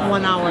Catalan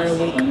 1 hour a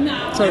week.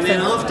 And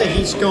then after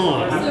he's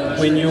gone,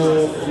 when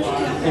you're,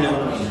 you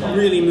know,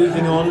 really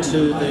moving on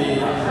to the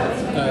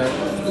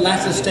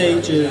latter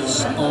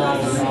stages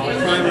of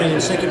primary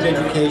and secondary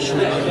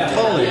education and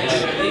college,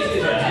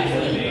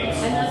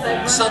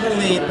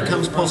 suddenly it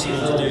becomes possible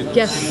to do this.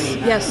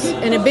 Yes,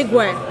 in a big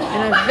way,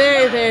 in a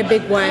very, very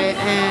big way.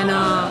 And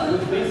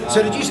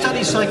so did you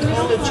study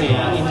psychology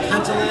in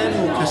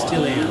Catalan or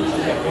Castilian?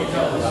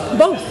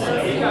 both.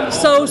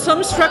 So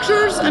some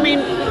structures, I mean,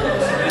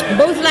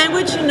 both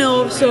language,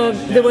 so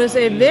there was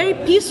a very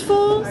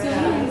peaceful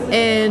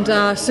and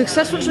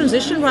successful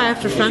transition right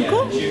after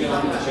Franco.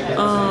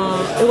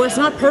 It was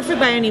not perfect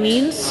by any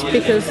means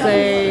because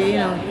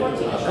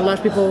a lot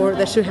of people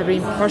that should have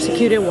been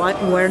persecuted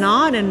were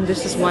not, and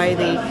this is why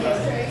the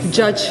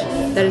judge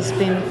that has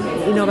been,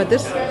 about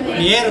this.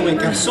 Piero y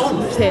Garzón.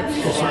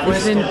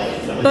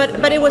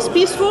 But it was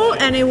peaceful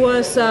and it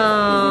was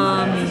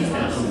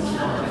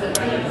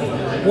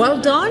well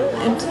done,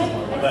 and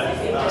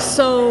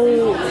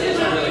so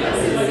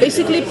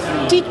basically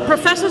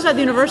professors at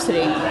the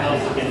university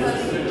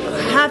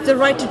have the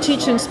right to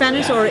teach in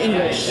Spanish or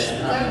English.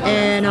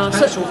 And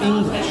Spanish or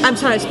English? I'm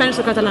sorry, Spanish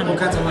or Catalan. Or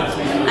Catalan.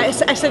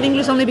 I said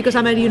English only because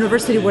I'm at a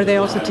university where they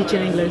also teach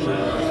in English.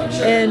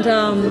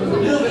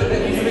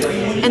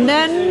 And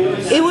then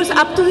it was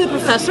up to the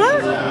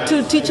professor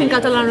to teach in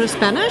Catalan or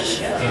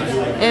Spanish.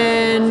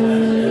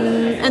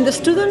 And the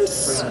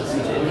students,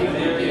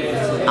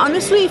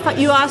 honestly, if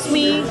you ask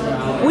me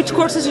which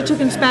courses you took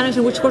in Spanish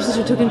and which courses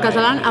you took in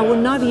Catalan, I would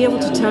not be able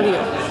to tell you.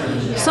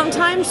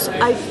 Sometimes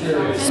I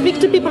speak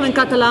to people in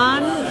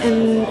Catalan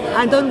and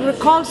I don't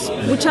recall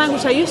which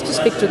language I used to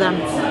speak to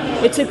them.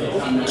 It's a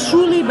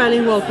truly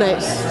bilingual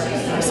place.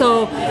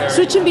 So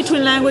switching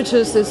between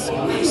languages is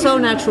so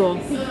natural,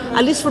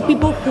 at least for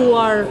people who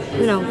are,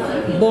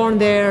 born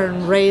there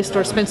and raised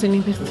or spent a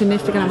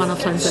significant amount of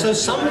time there. So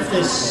some of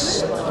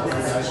this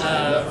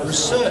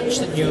research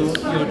that you're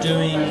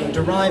doing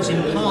derives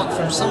in part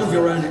from some of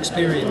your own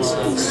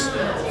experiences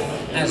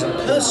as a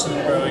person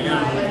growing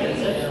up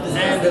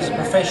and as a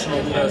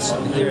professional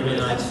person here in the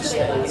United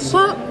States.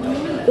 Well,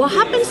 what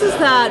happens is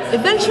that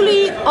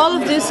eventually all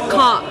of this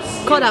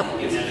caught up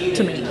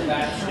to me.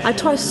 I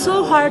try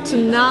so hard to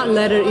not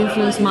let it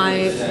influence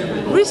my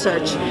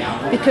research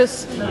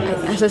because,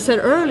 as I said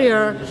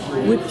earlier,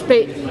 we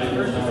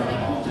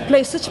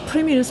place such a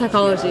premium in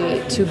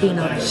psychology to being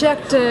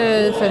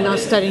objective and not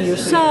studying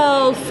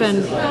yourself.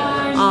 And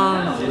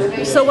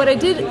so what I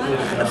did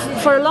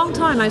for a long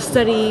time, I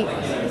studied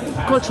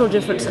cultural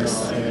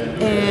differences,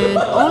 and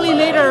only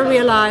later I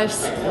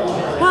realized,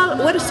 well,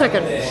 wait a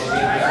second,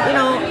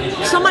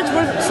 so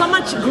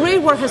much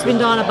great work has been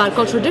done about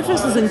cultural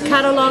differences and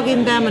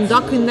cataloging them and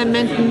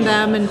documenting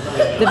them and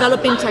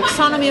developing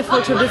taxonomy of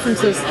cultural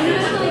differences.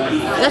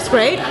 That's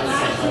great.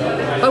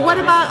 But what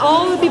about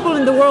all the people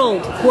in the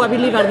world who I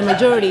believe are the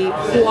majority,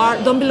 who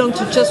don't belong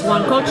to just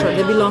one culture?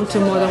 They belong to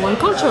more than one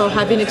culture or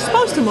have been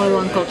exposed to more than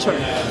one culture.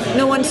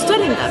 No one's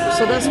studying them.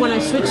 So that's when I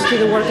switched to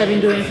the work I've been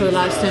doing for the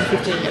last 10,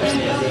 15 years.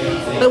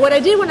 But what I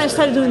did when I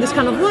started doing this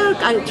kind of work,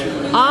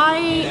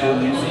 I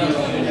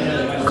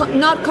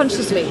not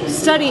consciously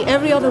study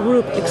every other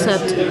group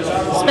except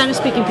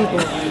Spanish-speaking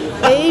people.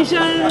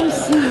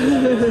 Asians.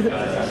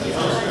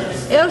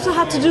 It also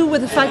had to do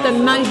with the fact that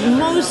my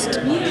most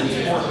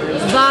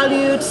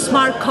valued,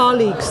 smart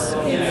colleagues,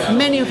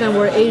 many of them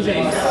were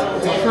Asians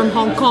from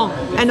Hong Kong,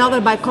 another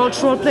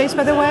bicultural place,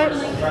 by the way.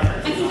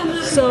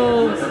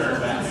 So,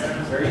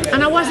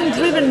 and I wasn't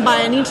driven by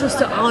an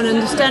interest on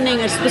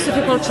understanding a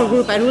specific cultural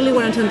group. I really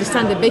wanted to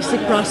understand the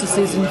basic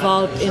processes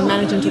involved in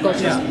managing two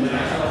cultures.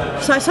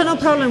 So I saw no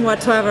problem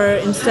whatsoever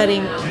in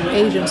studying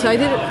Asians. So I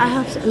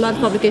have a lot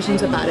of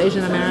publications about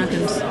Asian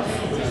Americans.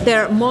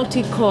 They're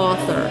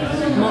multi-author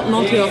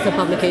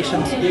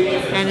publications,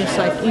 and it's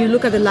like you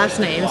look at the last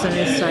names, and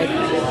it's like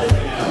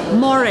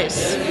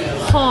Morris,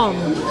 Hom,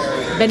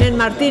 Benet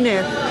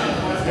Martínez,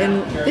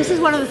 and this is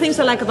one of the things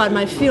I like about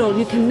my field.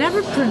 You can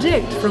never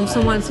predict from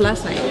someone's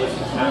last name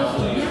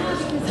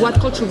what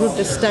cultural group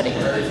they're studying.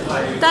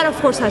 That, of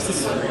course, has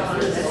its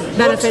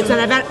benefits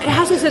and it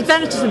has its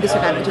advantages and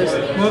disadvantages.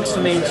 Works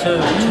for me too.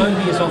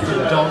 Toby is often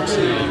a dog's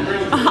name.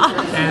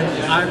 And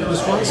I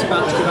was once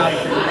about to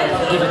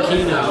give a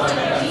keynote,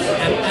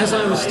 and as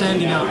I was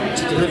standing up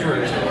to deliver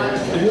it,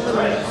 a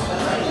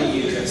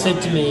woman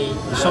said to me,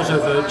 sotto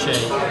voce,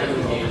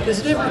 does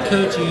it ever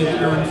occur to you that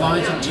you're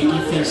invited to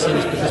give these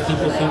things because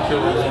people think you're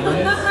a woman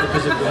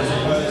because of your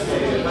name?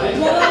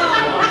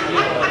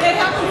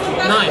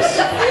 Nice.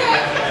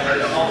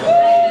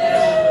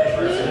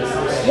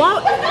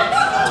 Well,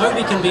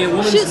 Toby can be a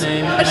woman's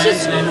name, a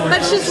man's name, or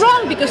but she's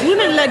wrong because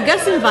women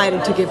gets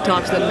invited to give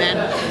talks than men.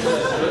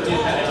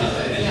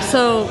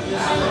 So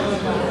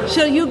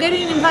you're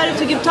getting invited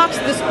to give talks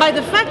despite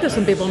the fact that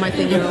some people might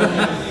think you're a woman.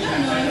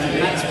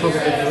 That's probably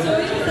true.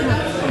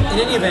 In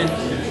any event,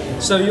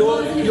 so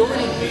you're really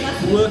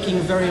working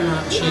very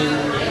much in,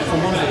 for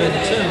want of a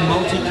better term,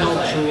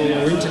 multicultural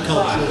or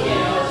intercultural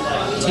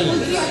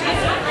teams.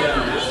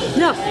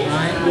 No.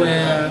 Right,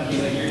 where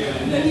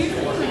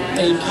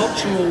a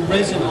cultural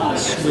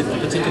resonance with the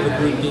particular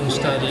group being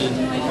studied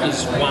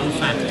is one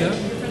factor,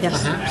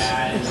 yes. Perhaps,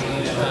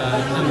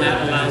 and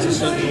that allows a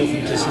certain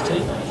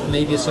authenticity,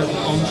 maybe a certain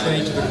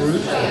entree to the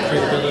group, or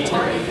credibility.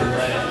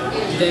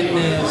 Then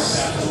there's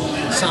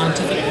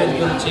scientific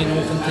credibility and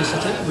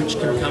authenticity, which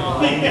can come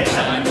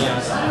alongside the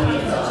other.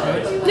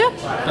 Right? Yeah.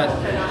 But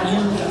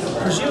you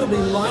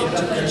presumably like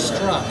to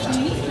construct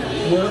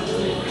work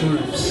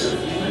groups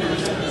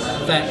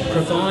that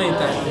provide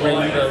that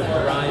rainbow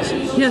horizon.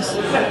 Yes.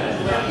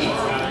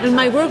 And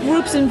my work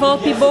groups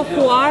involve people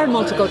who are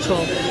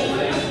multicultural.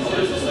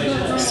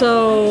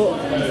 So,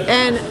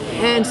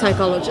 and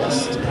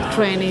psychologists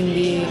trained in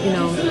the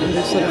in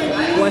the sort of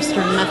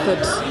Western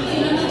methods.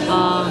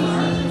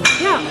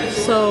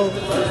 So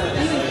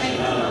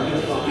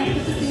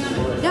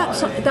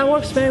that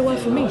works very well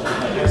for me.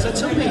 So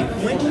tell me,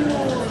 when you're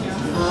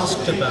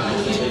asked about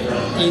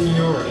in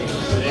Europe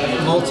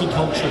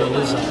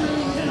multiculturalism,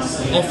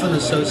 often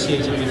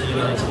associated with the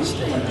United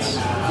States,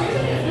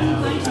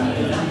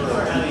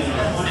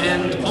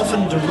 and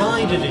often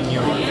derided in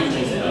Europe.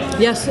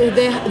 Yes,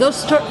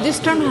 this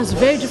term has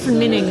very different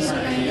meanings,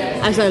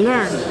 as I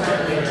learned.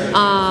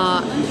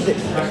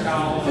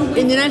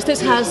 In the United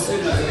States has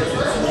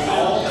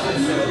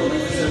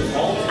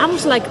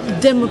almost like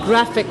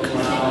demographic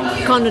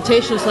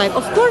connotations, like,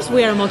 of course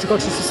we are a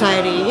multicultural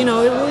society. We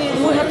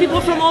have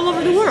people from all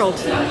over the world.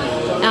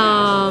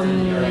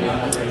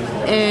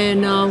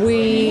 And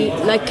we,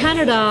 like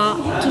Canada,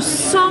 to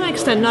some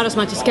extent, not as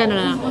much as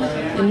Canada,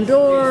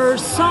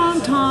 endorse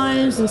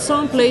sometimes in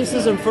some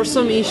places and for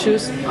some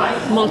issues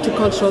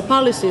multicultural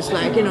policies.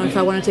 Like, if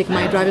I want to take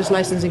my driver's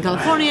license in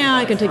California,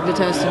 I can take the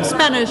test in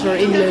Spanish or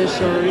English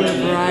or a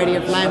variety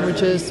of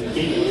languages.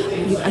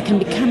 I can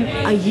become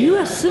a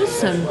U.S.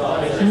 citizen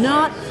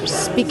not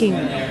speaking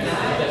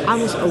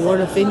almost a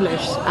word of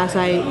English, as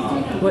I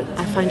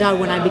find out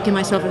when I became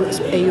myself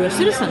a U.S.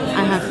 citizen.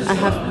 I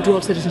have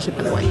dual citizenship,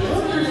 by the way,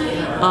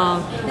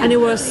 and it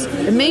was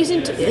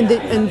amazing. And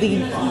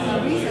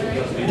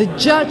the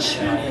judge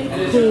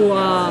who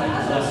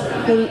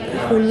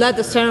led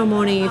the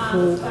ceremony,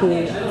 who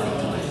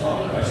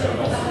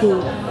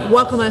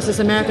welcomed us as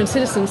American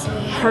citizens,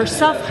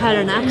 herself had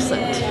an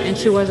accent, and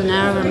she was an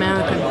Arab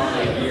American.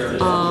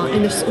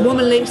 And this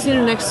woman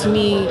sitting next to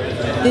me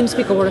didn't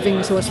speak a word of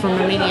English. She was from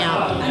Romania.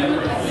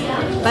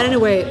 But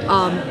anyway,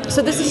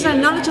 so this is a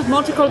knowledge of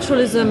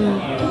multiculturalism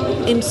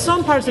in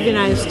some parts of the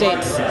United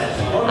States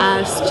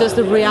as just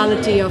the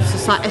reality of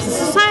society, as a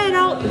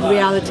societal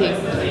reality.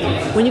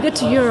 When you get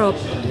to Europe,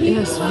 it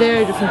has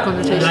very different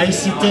connotations.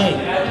 Laïcité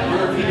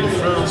in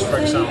France, for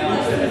example.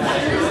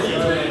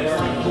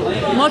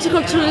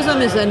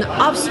 Multiculturalism is an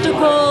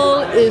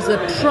obstacle, is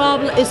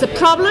a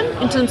problem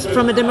in terms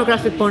from a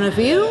demographic point of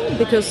view,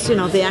 because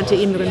the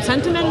anti-immigrant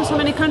sentiment in so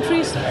many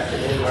countries,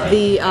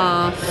 the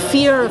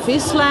fear of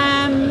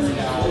Islam,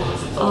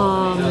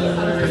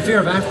 the fear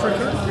of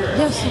Africa.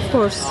 Yes, of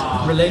course.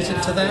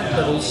 Related to that,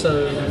 but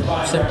also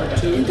separate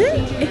to. And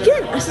then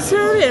again, as a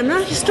historian, I'm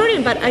not a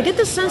historian, but I get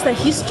the sense that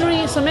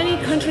so many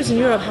countries in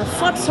Europe have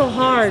fought so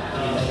hard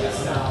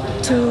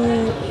to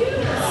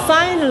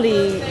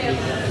finally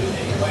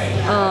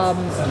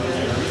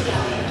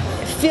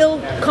feel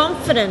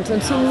confident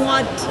and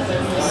somewhat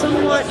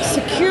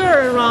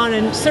secure around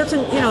and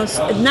certain,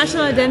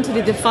 national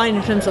identity defined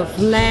in terms of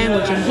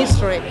language and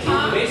history.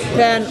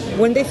 Then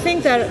when they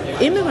think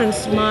that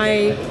immigrants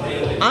might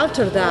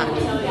alter that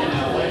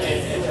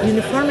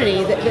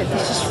uniformity, they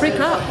just freak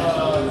out.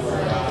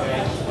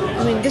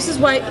 I mean, this is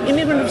why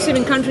immigrant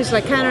receiving countries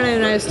like Canada,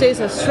 United States,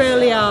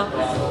 Australia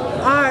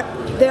are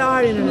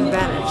in an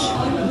advantage.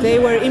 They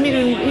were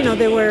immigrant,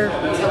 they're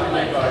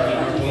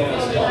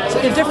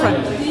different.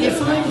 If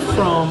I'm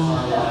from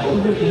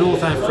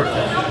North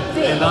Africa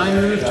and I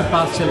move to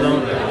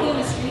Barcelona,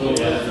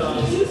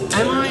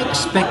 am I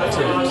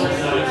expected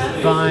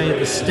by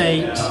the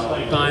state,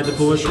 by the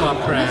bourgeois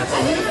press,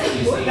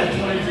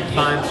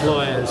 by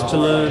employers to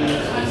learn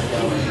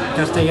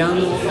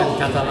Castellano and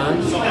Catalan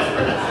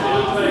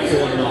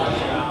or not?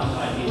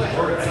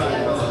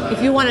 If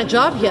you want a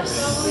job, yes.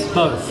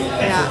 Both.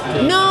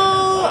 Yeah. No,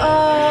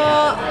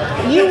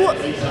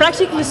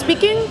 practically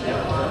speaking,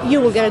 you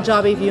will get a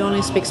job if you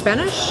only speak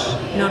Spanish,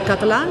 not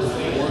Catalan.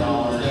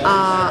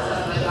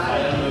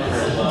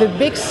 The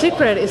big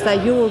secret is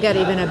that you will get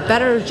even a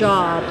better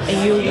job,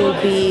 and you will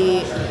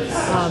be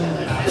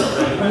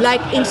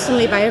liked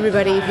instantly by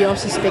everybody if you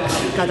also speak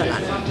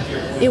Catalan.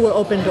 It will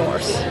open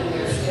doors.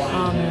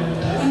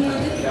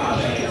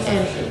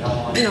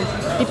 And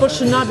people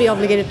should not be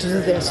obligated to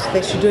do this.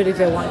 They should do it if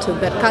they want to.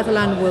 But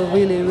Catalan will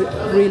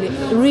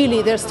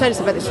really, there are studies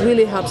about this,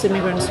 really helps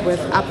immigrants with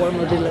upward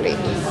mobility.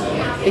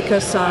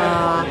 Because,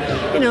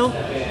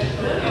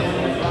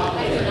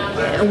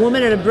 a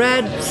woman at a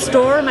bread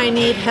store might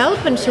need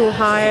help, and she'll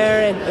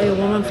hire a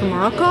woman from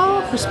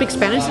Morocco who speaks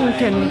Spanish and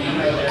can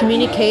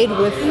communicate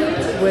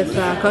with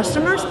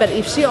customers. But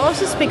if she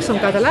also speaks some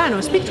Catalan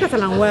or speaks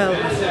Catalan well,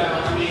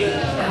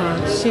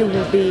 she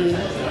will be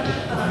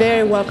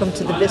very welcome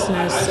to the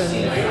business,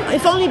 and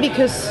if only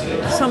because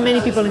so many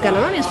people in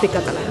Catalonia speak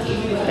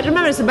Catalan. But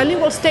remember, it's a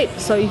bilingual state,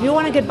 so if you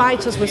want to get by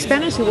just with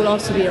Spanish, you will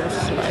also be able to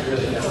survive.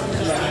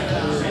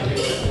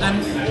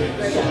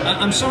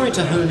 I'm sorry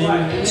to hone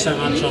in so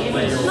much on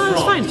where you're from. No,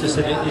 it's fine.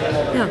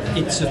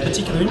 It's of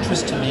particular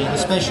interest to me,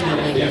 especially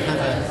when you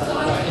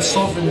have a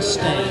sovereign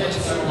state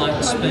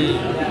like Spain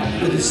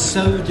that is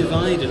so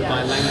divided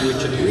by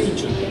language and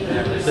region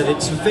that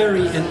it's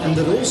very, and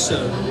that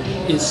also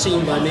is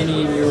seen by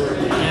many in Europe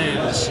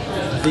as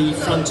the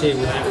frontier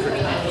with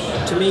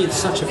Africa. To me, it's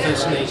such a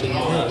fascinating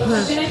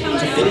case to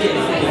think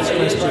about these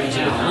questions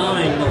of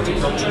applying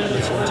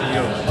multiculturalism to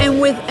Europe.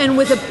 And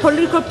with a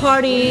political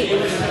party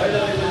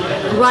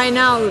right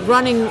now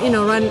running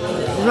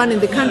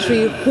the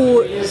country,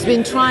 who's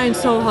been trying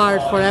so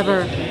hard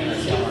forever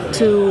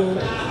to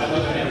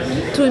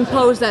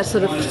impose that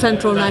sort of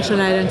central national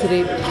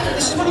identity.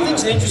 This is one of the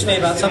things that interests me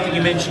about something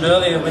you mentioned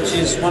earlier, which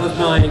is one of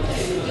my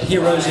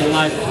heroes in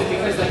life,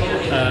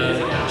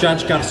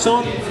 Judge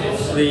Garzón,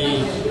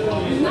 the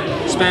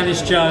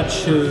Spanish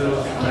judge who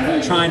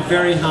tried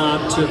very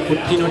hard to put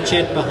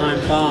Pinochet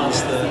behind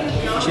bars, the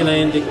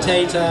Chilean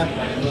dictator,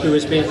 who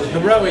has been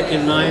heroic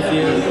in my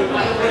view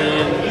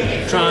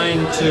in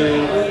trying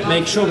to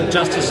make sure that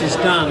justice is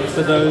done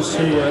for those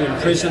who were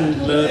imprisoned,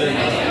 murdered,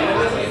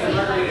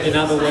 in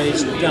other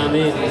ways done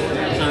in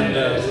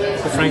under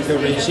the Franco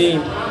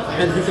regime,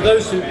 and who, for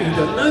those who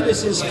don't know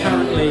this, is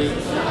currently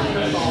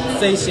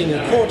facing a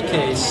court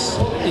case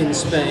in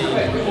Spain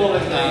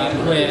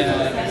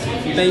where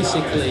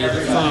basically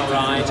the far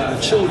right and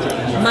the children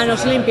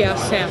Manos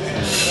limpias, yeah,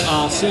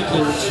 are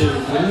seeking to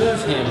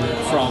remove him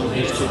from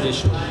his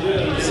judicial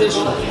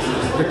position.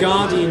 The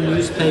Guardian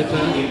newspaper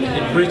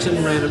in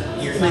Britain made a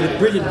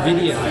brilliant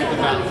video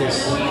about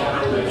this.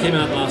 It came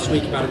out last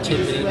week, about a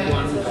 10-minute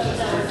one.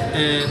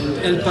 And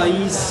El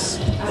País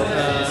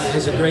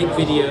has a great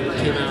video that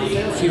came out a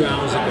few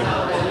hours ago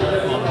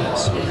on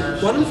this.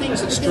 One of the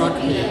things that struck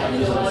me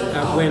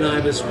when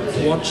I was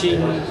watching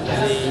the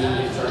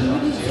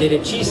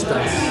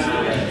derechistas,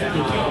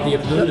 the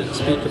opponents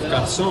speak of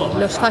Garzón,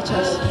 los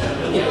fachas,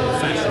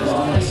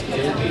 fascists,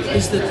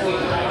 is that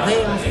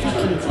they are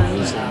fucking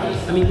crazy.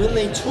 I mean, when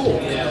they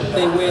talk,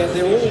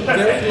 they're all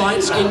very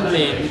light-skinned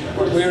men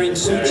wearing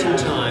suits and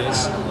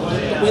ties.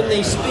 But when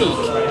they speak,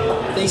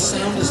 they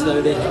sound as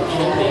though they're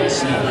completely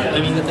insane. I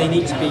mean, that they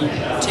need to be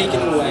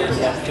taken away and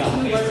locked up.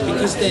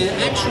 Because their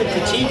actual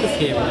critique of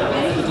him,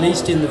 at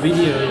least in the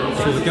video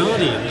for The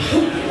Guardian,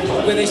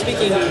 where they're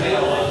speaking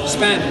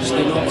Spanish,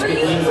 they're not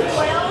speaking English,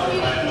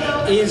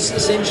 is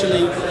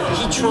essentially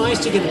he tries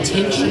to get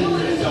attention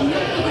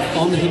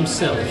on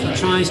himself. He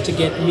tries to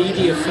get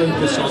media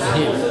focus on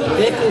him.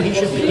 Therefore, he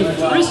should be in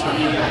prison. I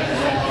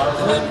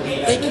mean,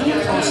 they come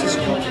across as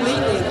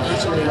completely and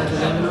utterly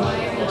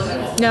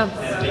unbelievable. yeah.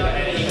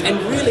 And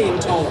really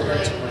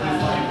intolerant.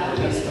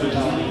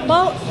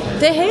 Well,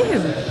 they hate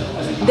him.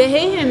 They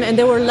hate him, and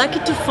they were lucky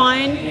to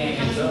find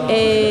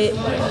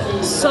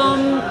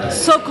some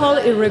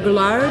so-called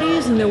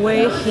irregularities in the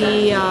way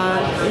he,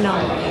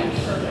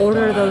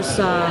 ordered those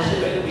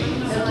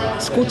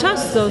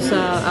escuchas, those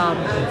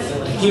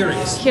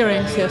Hearings.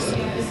 hearings, yes,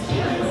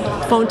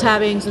 phone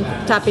tappings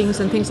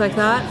and things like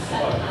that.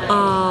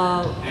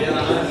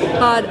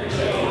 But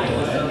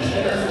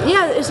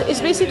yeah, it's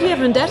basically a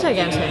vendetta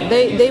against him.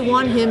 They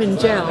want him in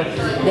jail.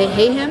 They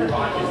hate him.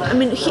 I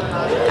mean,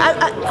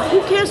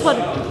 who cares what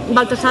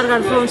Baltasar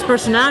Garzón's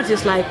personality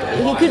is like?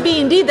 It could be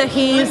indeed that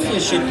he is... A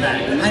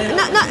shitbag.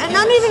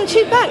 Not even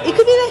shitbag. It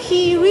could be that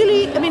he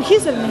really... I mean,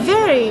 he's a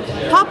very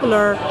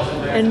popular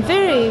and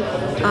very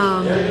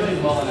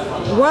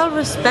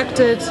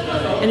well-respected,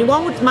 and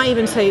one might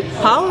even say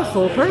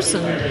powerful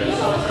person.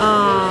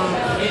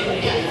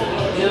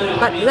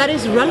 But that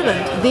is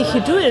relevant. Did he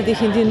do it? Did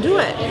he didn't do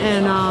it?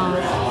 And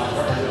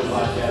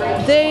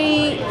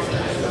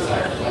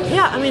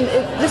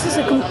this is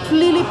a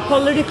completely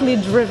politically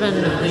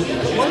driven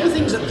One of the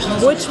things that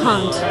witch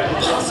hunt.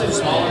 puzzles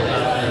me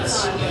about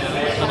this,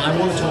 and I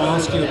wanted to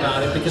ask you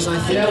about it because I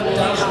think it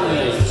does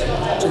relate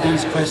to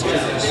these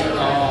questions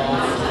of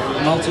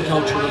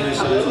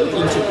multiculturalism,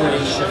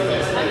 integration,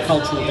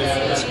 cultural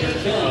difference,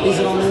 is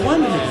that on the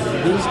one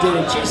hand, these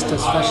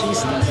derechistas,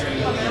 fascistas,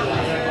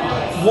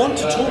 want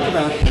to talk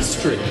about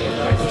history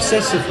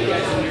obsessively,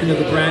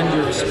 the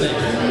grandeur of Spain,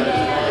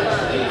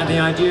 and the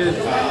idea of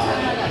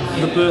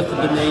the birth of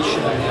the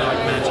nation and how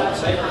it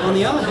matters. On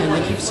the other hand,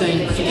 they keep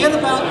saying, forget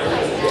about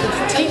the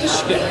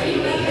dictatorship,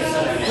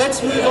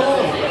 let's move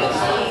on.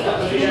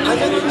 I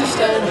don't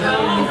understand how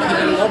you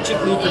can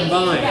logically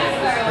combine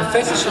a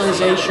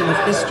fetishization of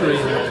history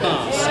in the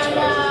past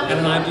and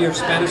an idea of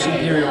Spanish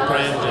imperial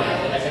grandeur,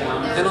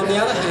 and on the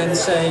other hand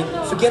say,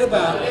 forget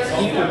about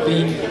people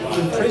being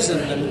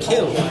imprisoned and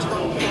killed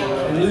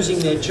and losing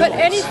their jobs. But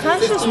any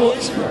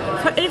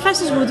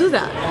fascist will do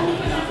that,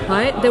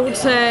 right? They would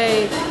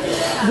say,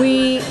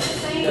 we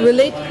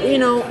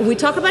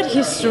talk about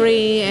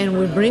history and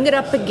we bring it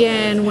up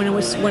again when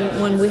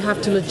we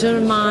have to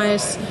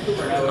legitimize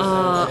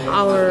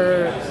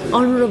our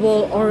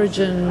honorable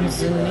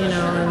origins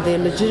and the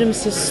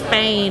legitimacy of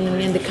Spain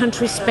and the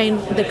country Spain,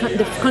 the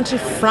country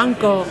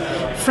Franco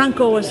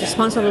was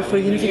responsible for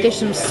the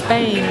unification of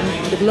Spain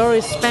and the glory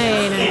of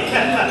Spain,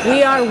 and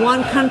we are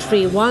one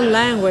country, one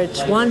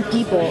language, one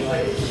people.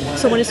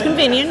 So when it's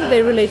convenient,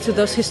 they relate to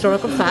those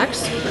historical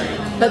facts.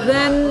 But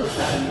then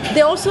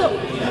they also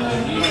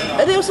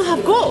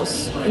have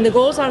goals, and the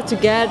goals are to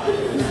get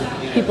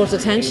people's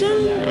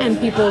attention and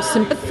people's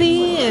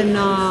sympathy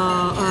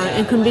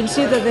and convince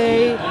you that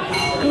they.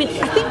 I mean,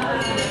 I think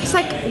it's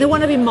like they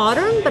want to be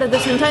modern, but at the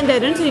same time, the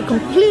identity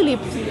completely,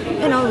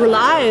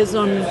 relies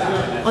on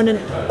an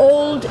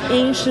old,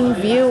 ancient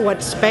view of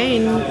what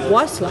Spain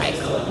was like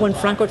when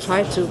Franco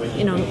tried to,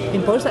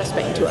 impose that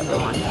Spain to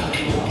everyone.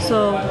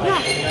 So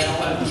yeah,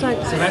 it's like.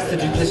 So that's the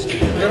duplicity.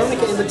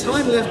 Veronica, in the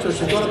time left to us,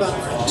 we've got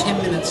about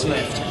 10 minutes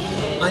left.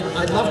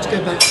 I'd love to go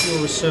back to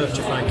your research,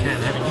 if I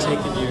can, having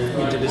taken you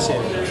into this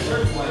area,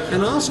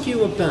 and ask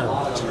you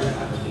about,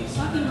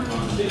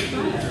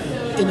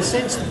 in a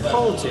sense, the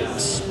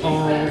politics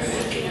of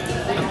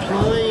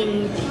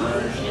applying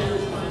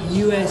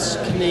US,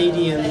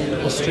 Canadian,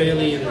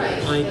 Australian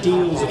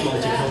ideals of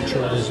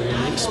multiculturalism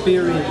and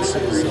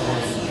experiences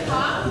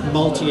of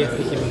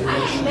multi-ethnic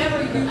immigration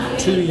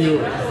to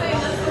Europe.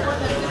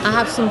 I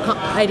have some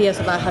ideas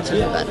about how to do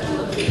that.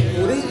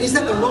 Well, is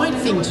that the right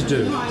thing to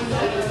do?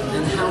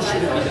 And how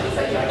should it be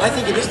done? I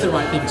think it is the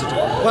right thing to do.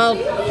 Well,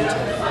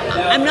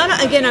 I'm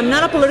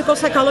not a political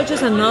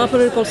psychologist, I'm not a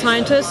political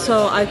scientist,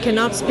 so I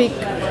cannot speak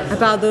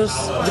about the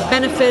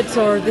benefits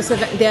or the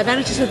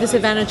advantages or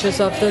disadvantages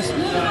of this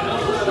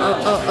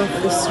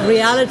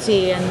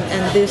reality and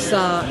this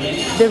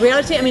the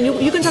reality. I mean,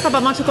 you can talk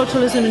about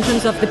multiculturalism in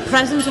terms of the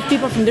presence of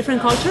people from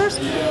different cultures,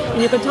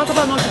 and you can talk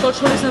about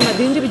multiculturalism at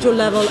the individual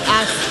level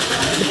as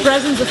the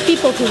presence of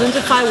people who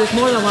identify with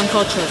more than one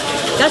culture.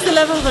 That's the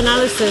level of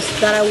analysis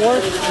that I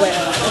work with,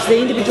 at the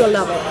individual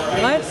level,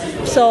 right?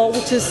 So,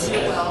 which is,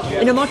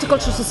 in a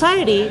multicultural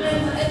society,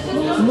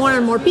 more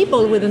and more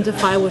people will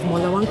identify with more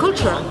than one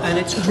culture. And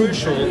it's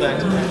crucial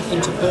that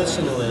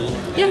interpersonally,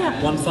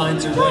 one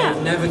finds a way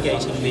of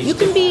navigating these. You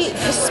can be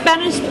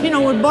Spanish,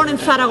 we're born in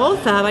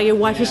Zaragoza, but your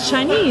wife is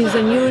Chinese,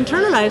 and you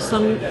internalize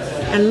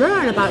and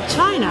learn about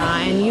China,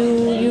 and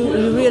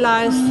you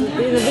realize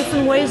the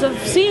different ways of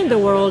seeing the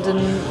world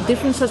and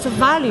different sets of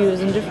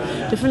values and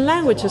different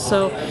languages.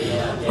 So,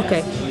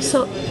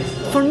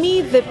 for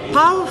me, the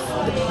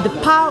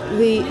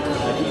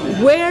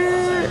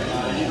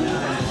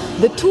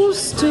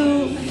tools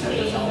to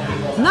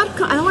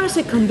I don't want to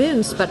say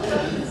convince, but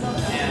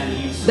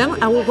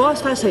I will go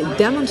as far as say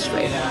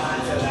demonstrate,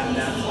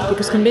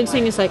 because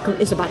convincing is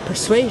about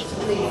persuasion,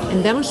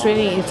 and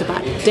demonstrating is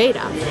about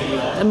data.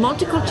 And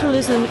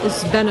multiculturalism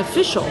is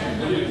beneficial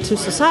to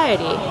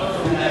society,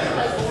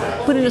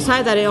 putting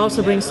aside that it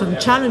also brings some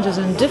challenges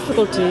and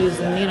difficulties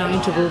and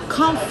intergroup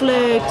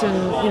conflict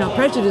and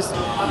prejudice.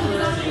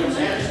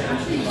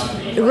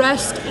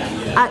 Rest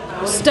at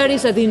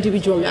studies at the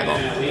individual level.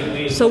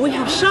 So we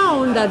have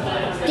shown that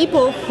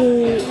people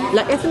who,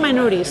 like ethnic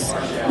minorities,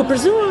 who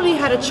presumably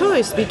had a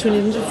choice between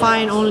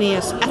identifying only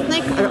as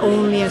ethnic or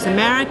only as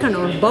American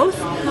or both,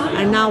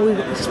 and now we're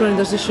exploring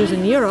those issues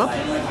in Europe.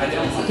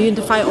 Do you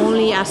identify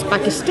only as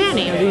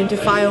Pakistani, or do you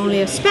identify only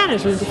as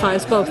Spanish, or do you identify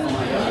as both?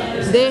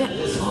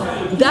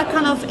 That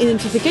kind of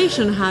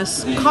identification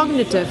has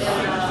cognitive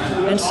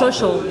and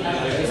social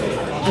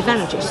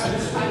advantages.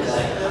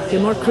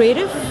 You're more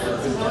creative,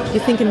 you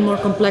think in more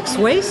complex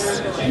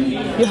ways,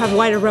 you have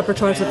wider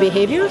repertoires of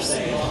behaviors,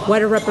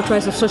 wider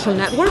repertoires of social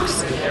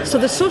networks. So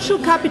the social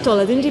capital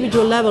at the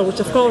individual level, which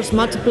of course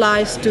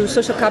multiplies to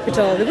social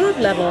capital at the group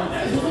level,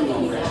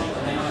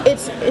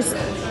 it's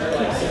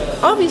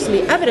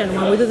obviously evident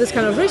when we do this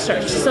kind of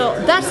research. So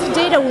that's the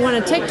data we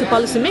want to take to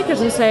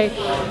policymakers and say,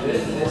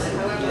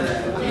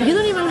 you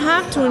don't even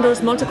have to endorse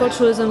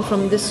multiculturalism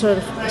from this sort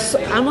of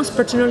almost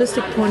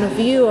paternalistic point of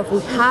view of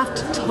we have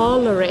to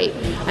tolerate,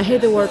 I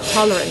hate the word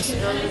tolerance,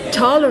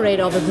 tolerate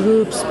other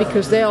groups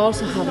because they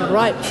also have a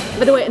right.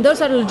 By the way, those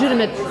are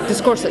legitimate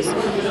discourses.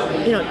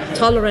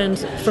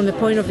 Tolerance from the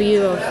point of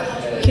view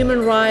of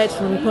human rights,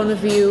 from the point of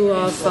view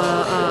of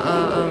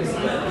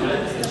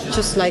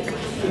just like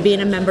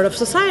being a member of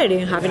society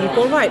and having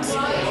equal rights.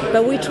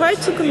 But we try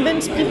to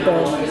convince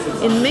people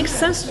it makes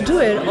sense to do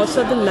it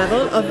also at the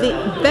level of the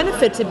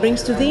benefits it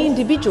brings to the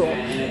individual,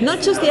 not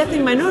just the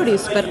ethnic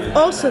minorities, but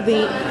also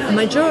the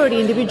majority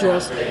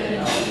individuals.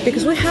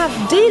 Because we have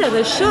data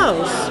that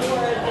shows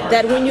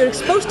that when you're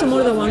exposed to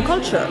more than one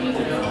culture,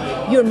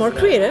 you're more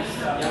creative,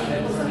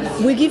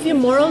 we give you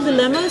moral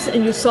dilemmas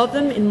and you solve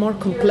them in more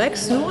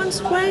complex,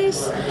 nuanced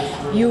ways,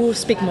 you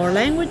speak more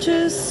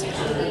languages.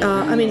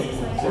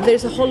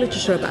 There's a whole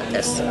literature about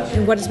this.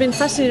 And what has been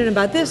fascinating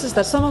about this is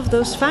that some of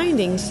those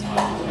findings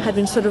have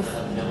been sort of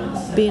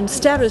being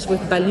established with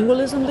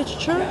bilingualism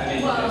literature,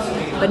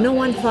 but no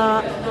one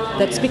thought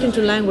that speaking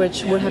to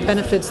language would have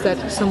benefits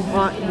that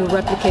somewhat will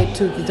replicate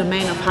to the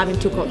domain of having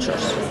two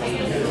cultures.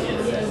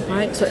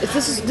 Right? So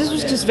this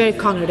was just very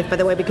cognitive, by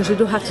the way, because you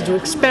do have to do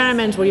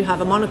experiments where you have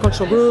a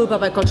monocultural group, a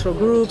bicultural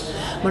group,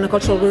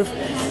 monocultural group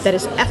that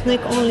is ethnic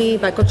only,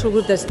 bicultural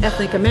group that's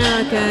ethnic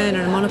American, and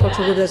a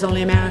monocultural group that's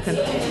only American.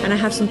 And I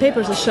have some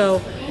papers that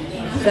show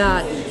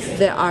that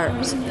there are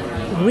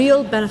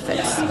real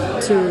benefits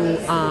to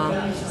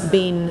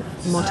being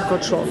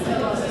multicultural.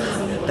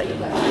 But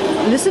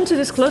listen to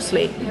this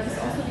closely.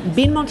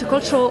 being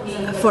multicultural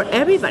for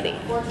everybody.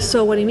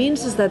 So what it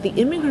means is that the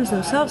immigrants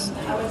themselves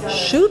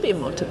should be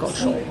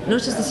multicultural,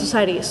 not just the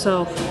society.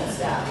 So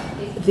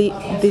the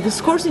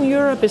discourse in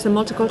Europe is that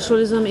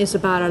multiculturalism is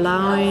about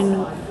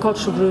allowing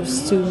cultural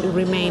groups to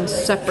remain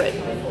separate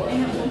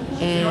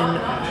and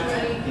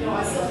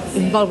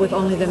involved with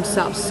only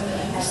themselves.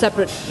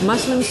 Separate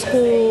Muslim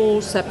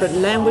schools, separate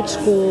language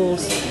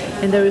schools,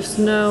 and there is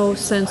no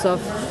sense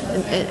of,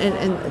 and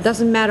it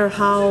doesn't matter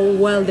how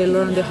well they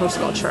learn the host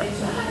culture.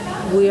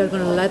 We are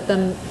going to let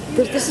them,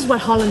 this is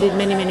what Holland did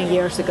many, many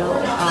years ago,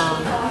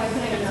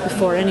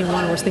 before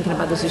anyone was thinking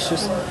about these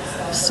issues.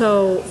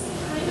 So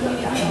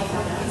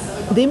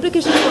the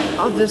implications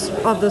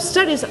of the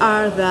studies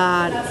are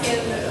that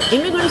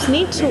immigrants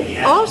need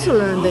to also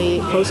learn the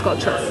host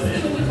culture.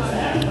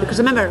 Because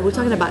remember, we're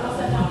talking about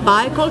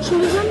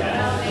biculturalism,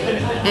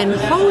 and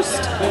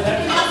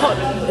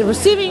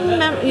receiving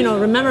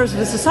members of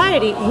the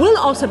society will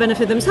also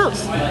benefit themselves.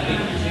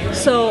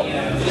 So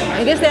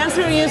I guess the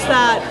answer is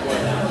that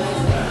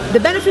the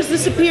benefits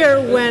disappear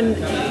when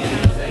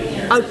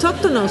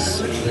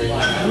autochthonous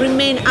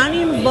remain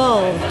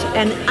uninvolved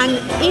and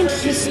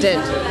uninterested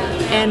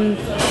and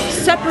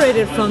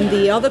separated from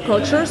the other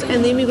cultures,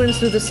 and the immigrants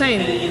do the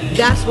same.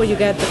 That's where you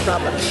get the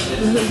problem.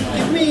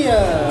 Give me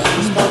a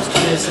response to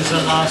this as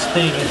a last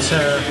thing. It's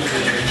a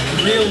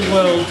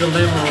real-world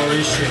dilemma or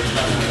issue.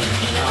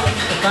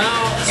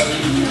 About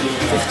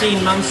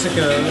 15 months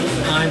ago,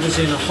 I was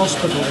in a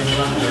hospital in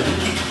London,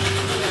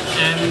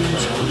 and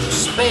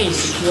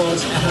space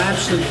was at an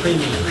absolute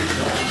premium.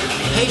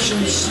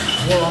 Patients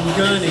were on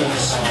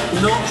gurneys,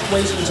 not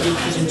waiting to be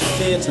put into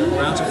theatre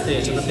or out of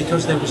theatre, but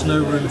because there was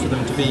no room for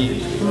them to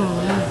be in.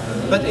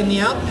 But in the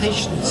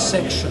outpatient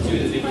section,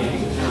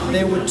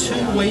 there were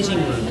 2 waiting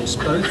rooms,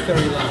 both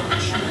very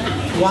large.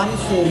 One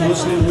for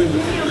Muslim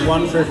women,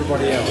 one for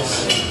everybody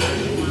else.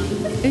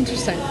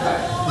 Interesting.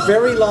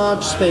 Very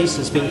large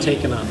spaces being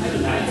taken up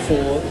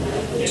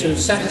to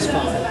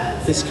satisfy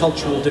this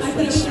cultural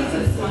difference.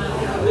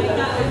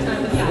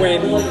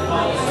 When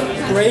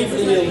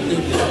gravely ill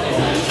people are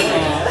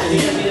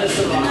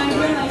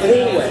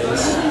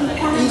always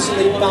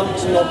easily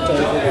bumped, knocked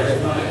over,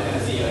 whatever.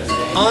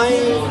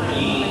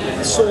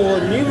 I saw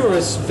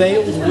numerous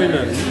veiled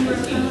women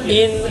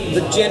in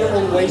the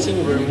general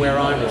waiting room where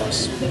I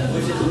was.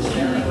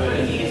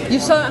 You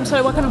saw, I'm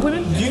sorry, what kind of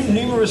women?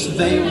 Numerous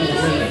veiled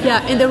women.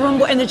 Yeah, in the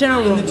room, in the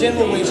general room. In the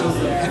general waiting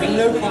room, having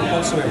no problem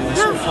whatsoever. I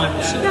saw 5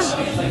 or 6.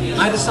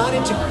 I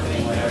decided to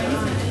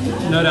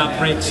no doubt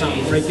break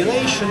some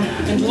regulation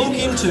and look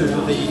into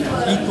the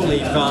equally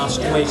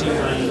vast waiting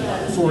room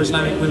for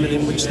Islamic women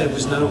in which there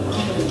was no one.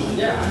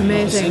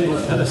 Amazing. Not a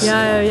single person.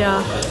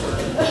 Yeah.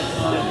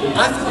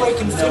 I feel very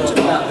conflicted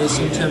about this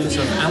in terms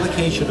of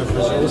allocation of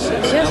resources,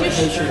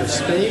 allocation of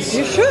space,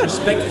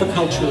 respect for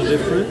cultural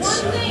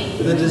difference,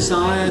 the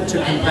desire to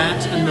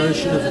combat a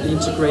notion of an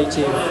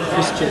integrative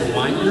Christian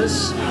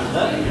whiteness. I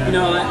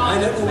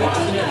don't know what to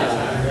think about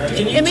it.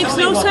 Can you tell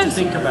me what to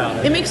think about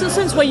it? It makes no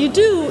sense. What you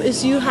do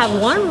is you have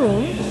one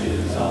room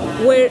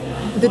where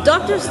the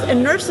doctors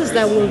and nurses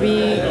that will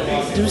be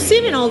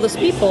receiving all those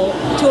people,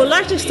 to a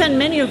large extent,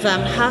 many of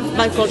them have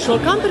bicultural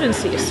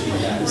competencies.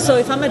 So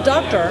if I'm a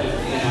doctor,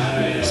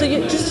 so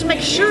you just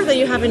make sure that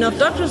you have enough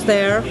doctors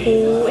there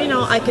who,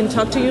 I can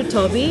talk to you,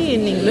 Toby,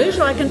 in English,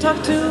 or I can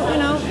talk to,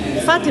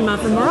 Fatima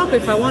from Morocco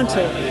if I want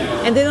to.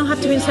 And they don't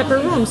have to be in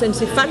separate rooms. And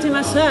if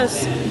Fatima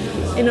says,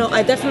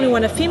 I definitely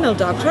want a female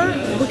doctor,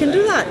 we can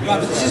do that. Right,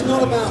 but this is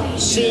not about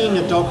seeing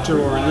a doctor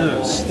or a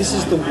nurse. This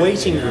is the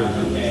waiting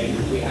room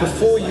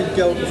before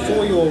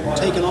you're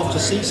taken off to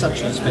see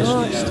such a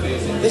specialist.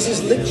 This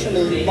is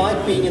literally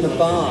like being in a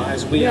bar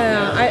as we are.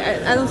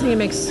 Yeah, I don't think it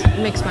makes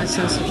much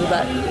sense to do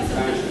that.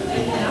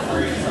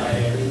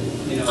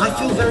 I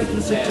feel very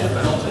conflicted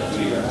about it.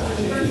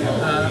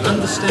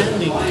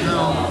 Understanding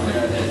how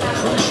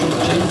crucial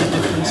gender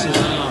differences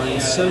are in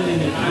so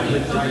many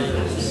public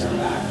domains,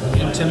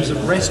 in terms of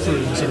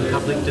restrooms in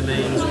public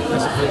domains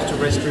as opposed to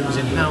restrooms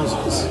in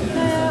houses.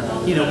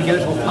 We go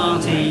to a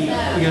party,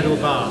 we go to a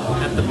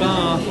bar. At the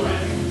bar,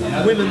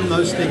 women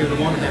mostly are going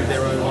to want to have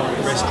their own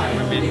restroom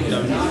and men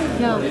don't.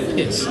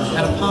 Yes.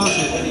 At a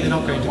party, they're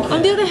not going to care.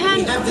 On the other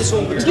hand, we have this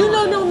all the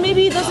time.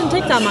 Maybe it doesn't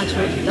take that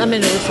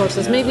many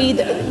resources. Maybe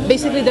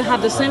basically they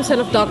have the same set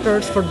of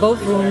doctors for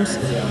both rooms,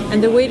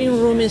 and the waiting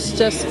room is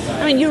just.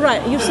 You're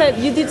right.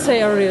 You did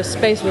say earlier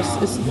space was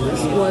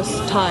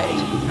tight.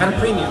 At a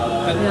premium.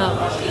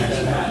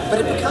 Yeah.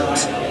 But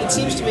it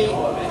seems to me,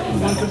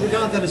 one could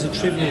regard that as a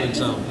trivial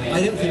example.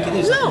 I don't think it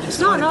is. No, it's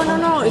not.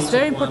 No. It's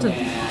very important.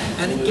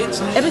 And it gets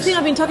everything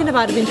I've been talking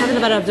about at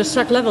an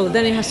abstract level.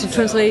 Then it has to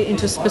translate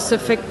into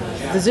specific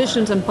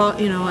decisions and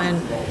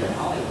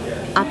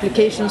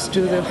applications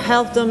to the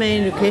health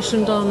domain,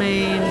 education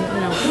domain,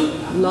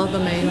 law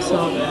domain.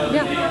 So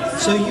yeah.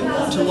 So you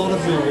want a lot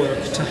of your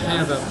work to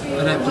have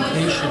an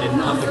application in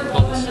public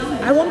policy.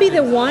 I won't be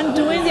the one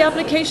doing the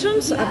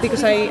applications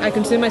because I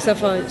consider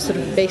myself a sort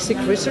of basic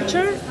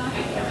researcher.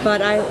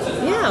 But I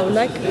would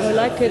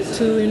like it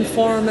to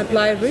inform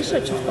applied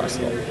research if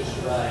possible.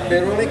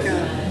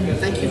 Veronica,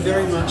 thank you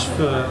very much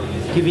for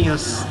giving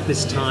us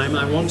this time.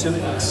 I want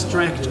to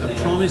extract a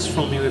promise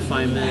from you, if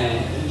I may,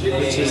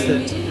 which is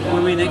that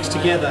when we're next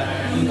together,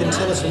 you can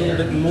tell us a little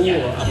bit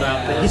more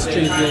about the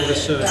history of your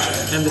research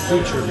and the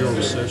future of your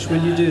research.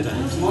 Will you do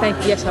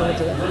that? Yes, I will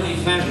do that.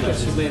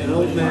 Fabulous. You made an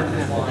old man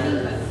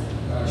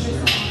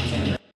happy.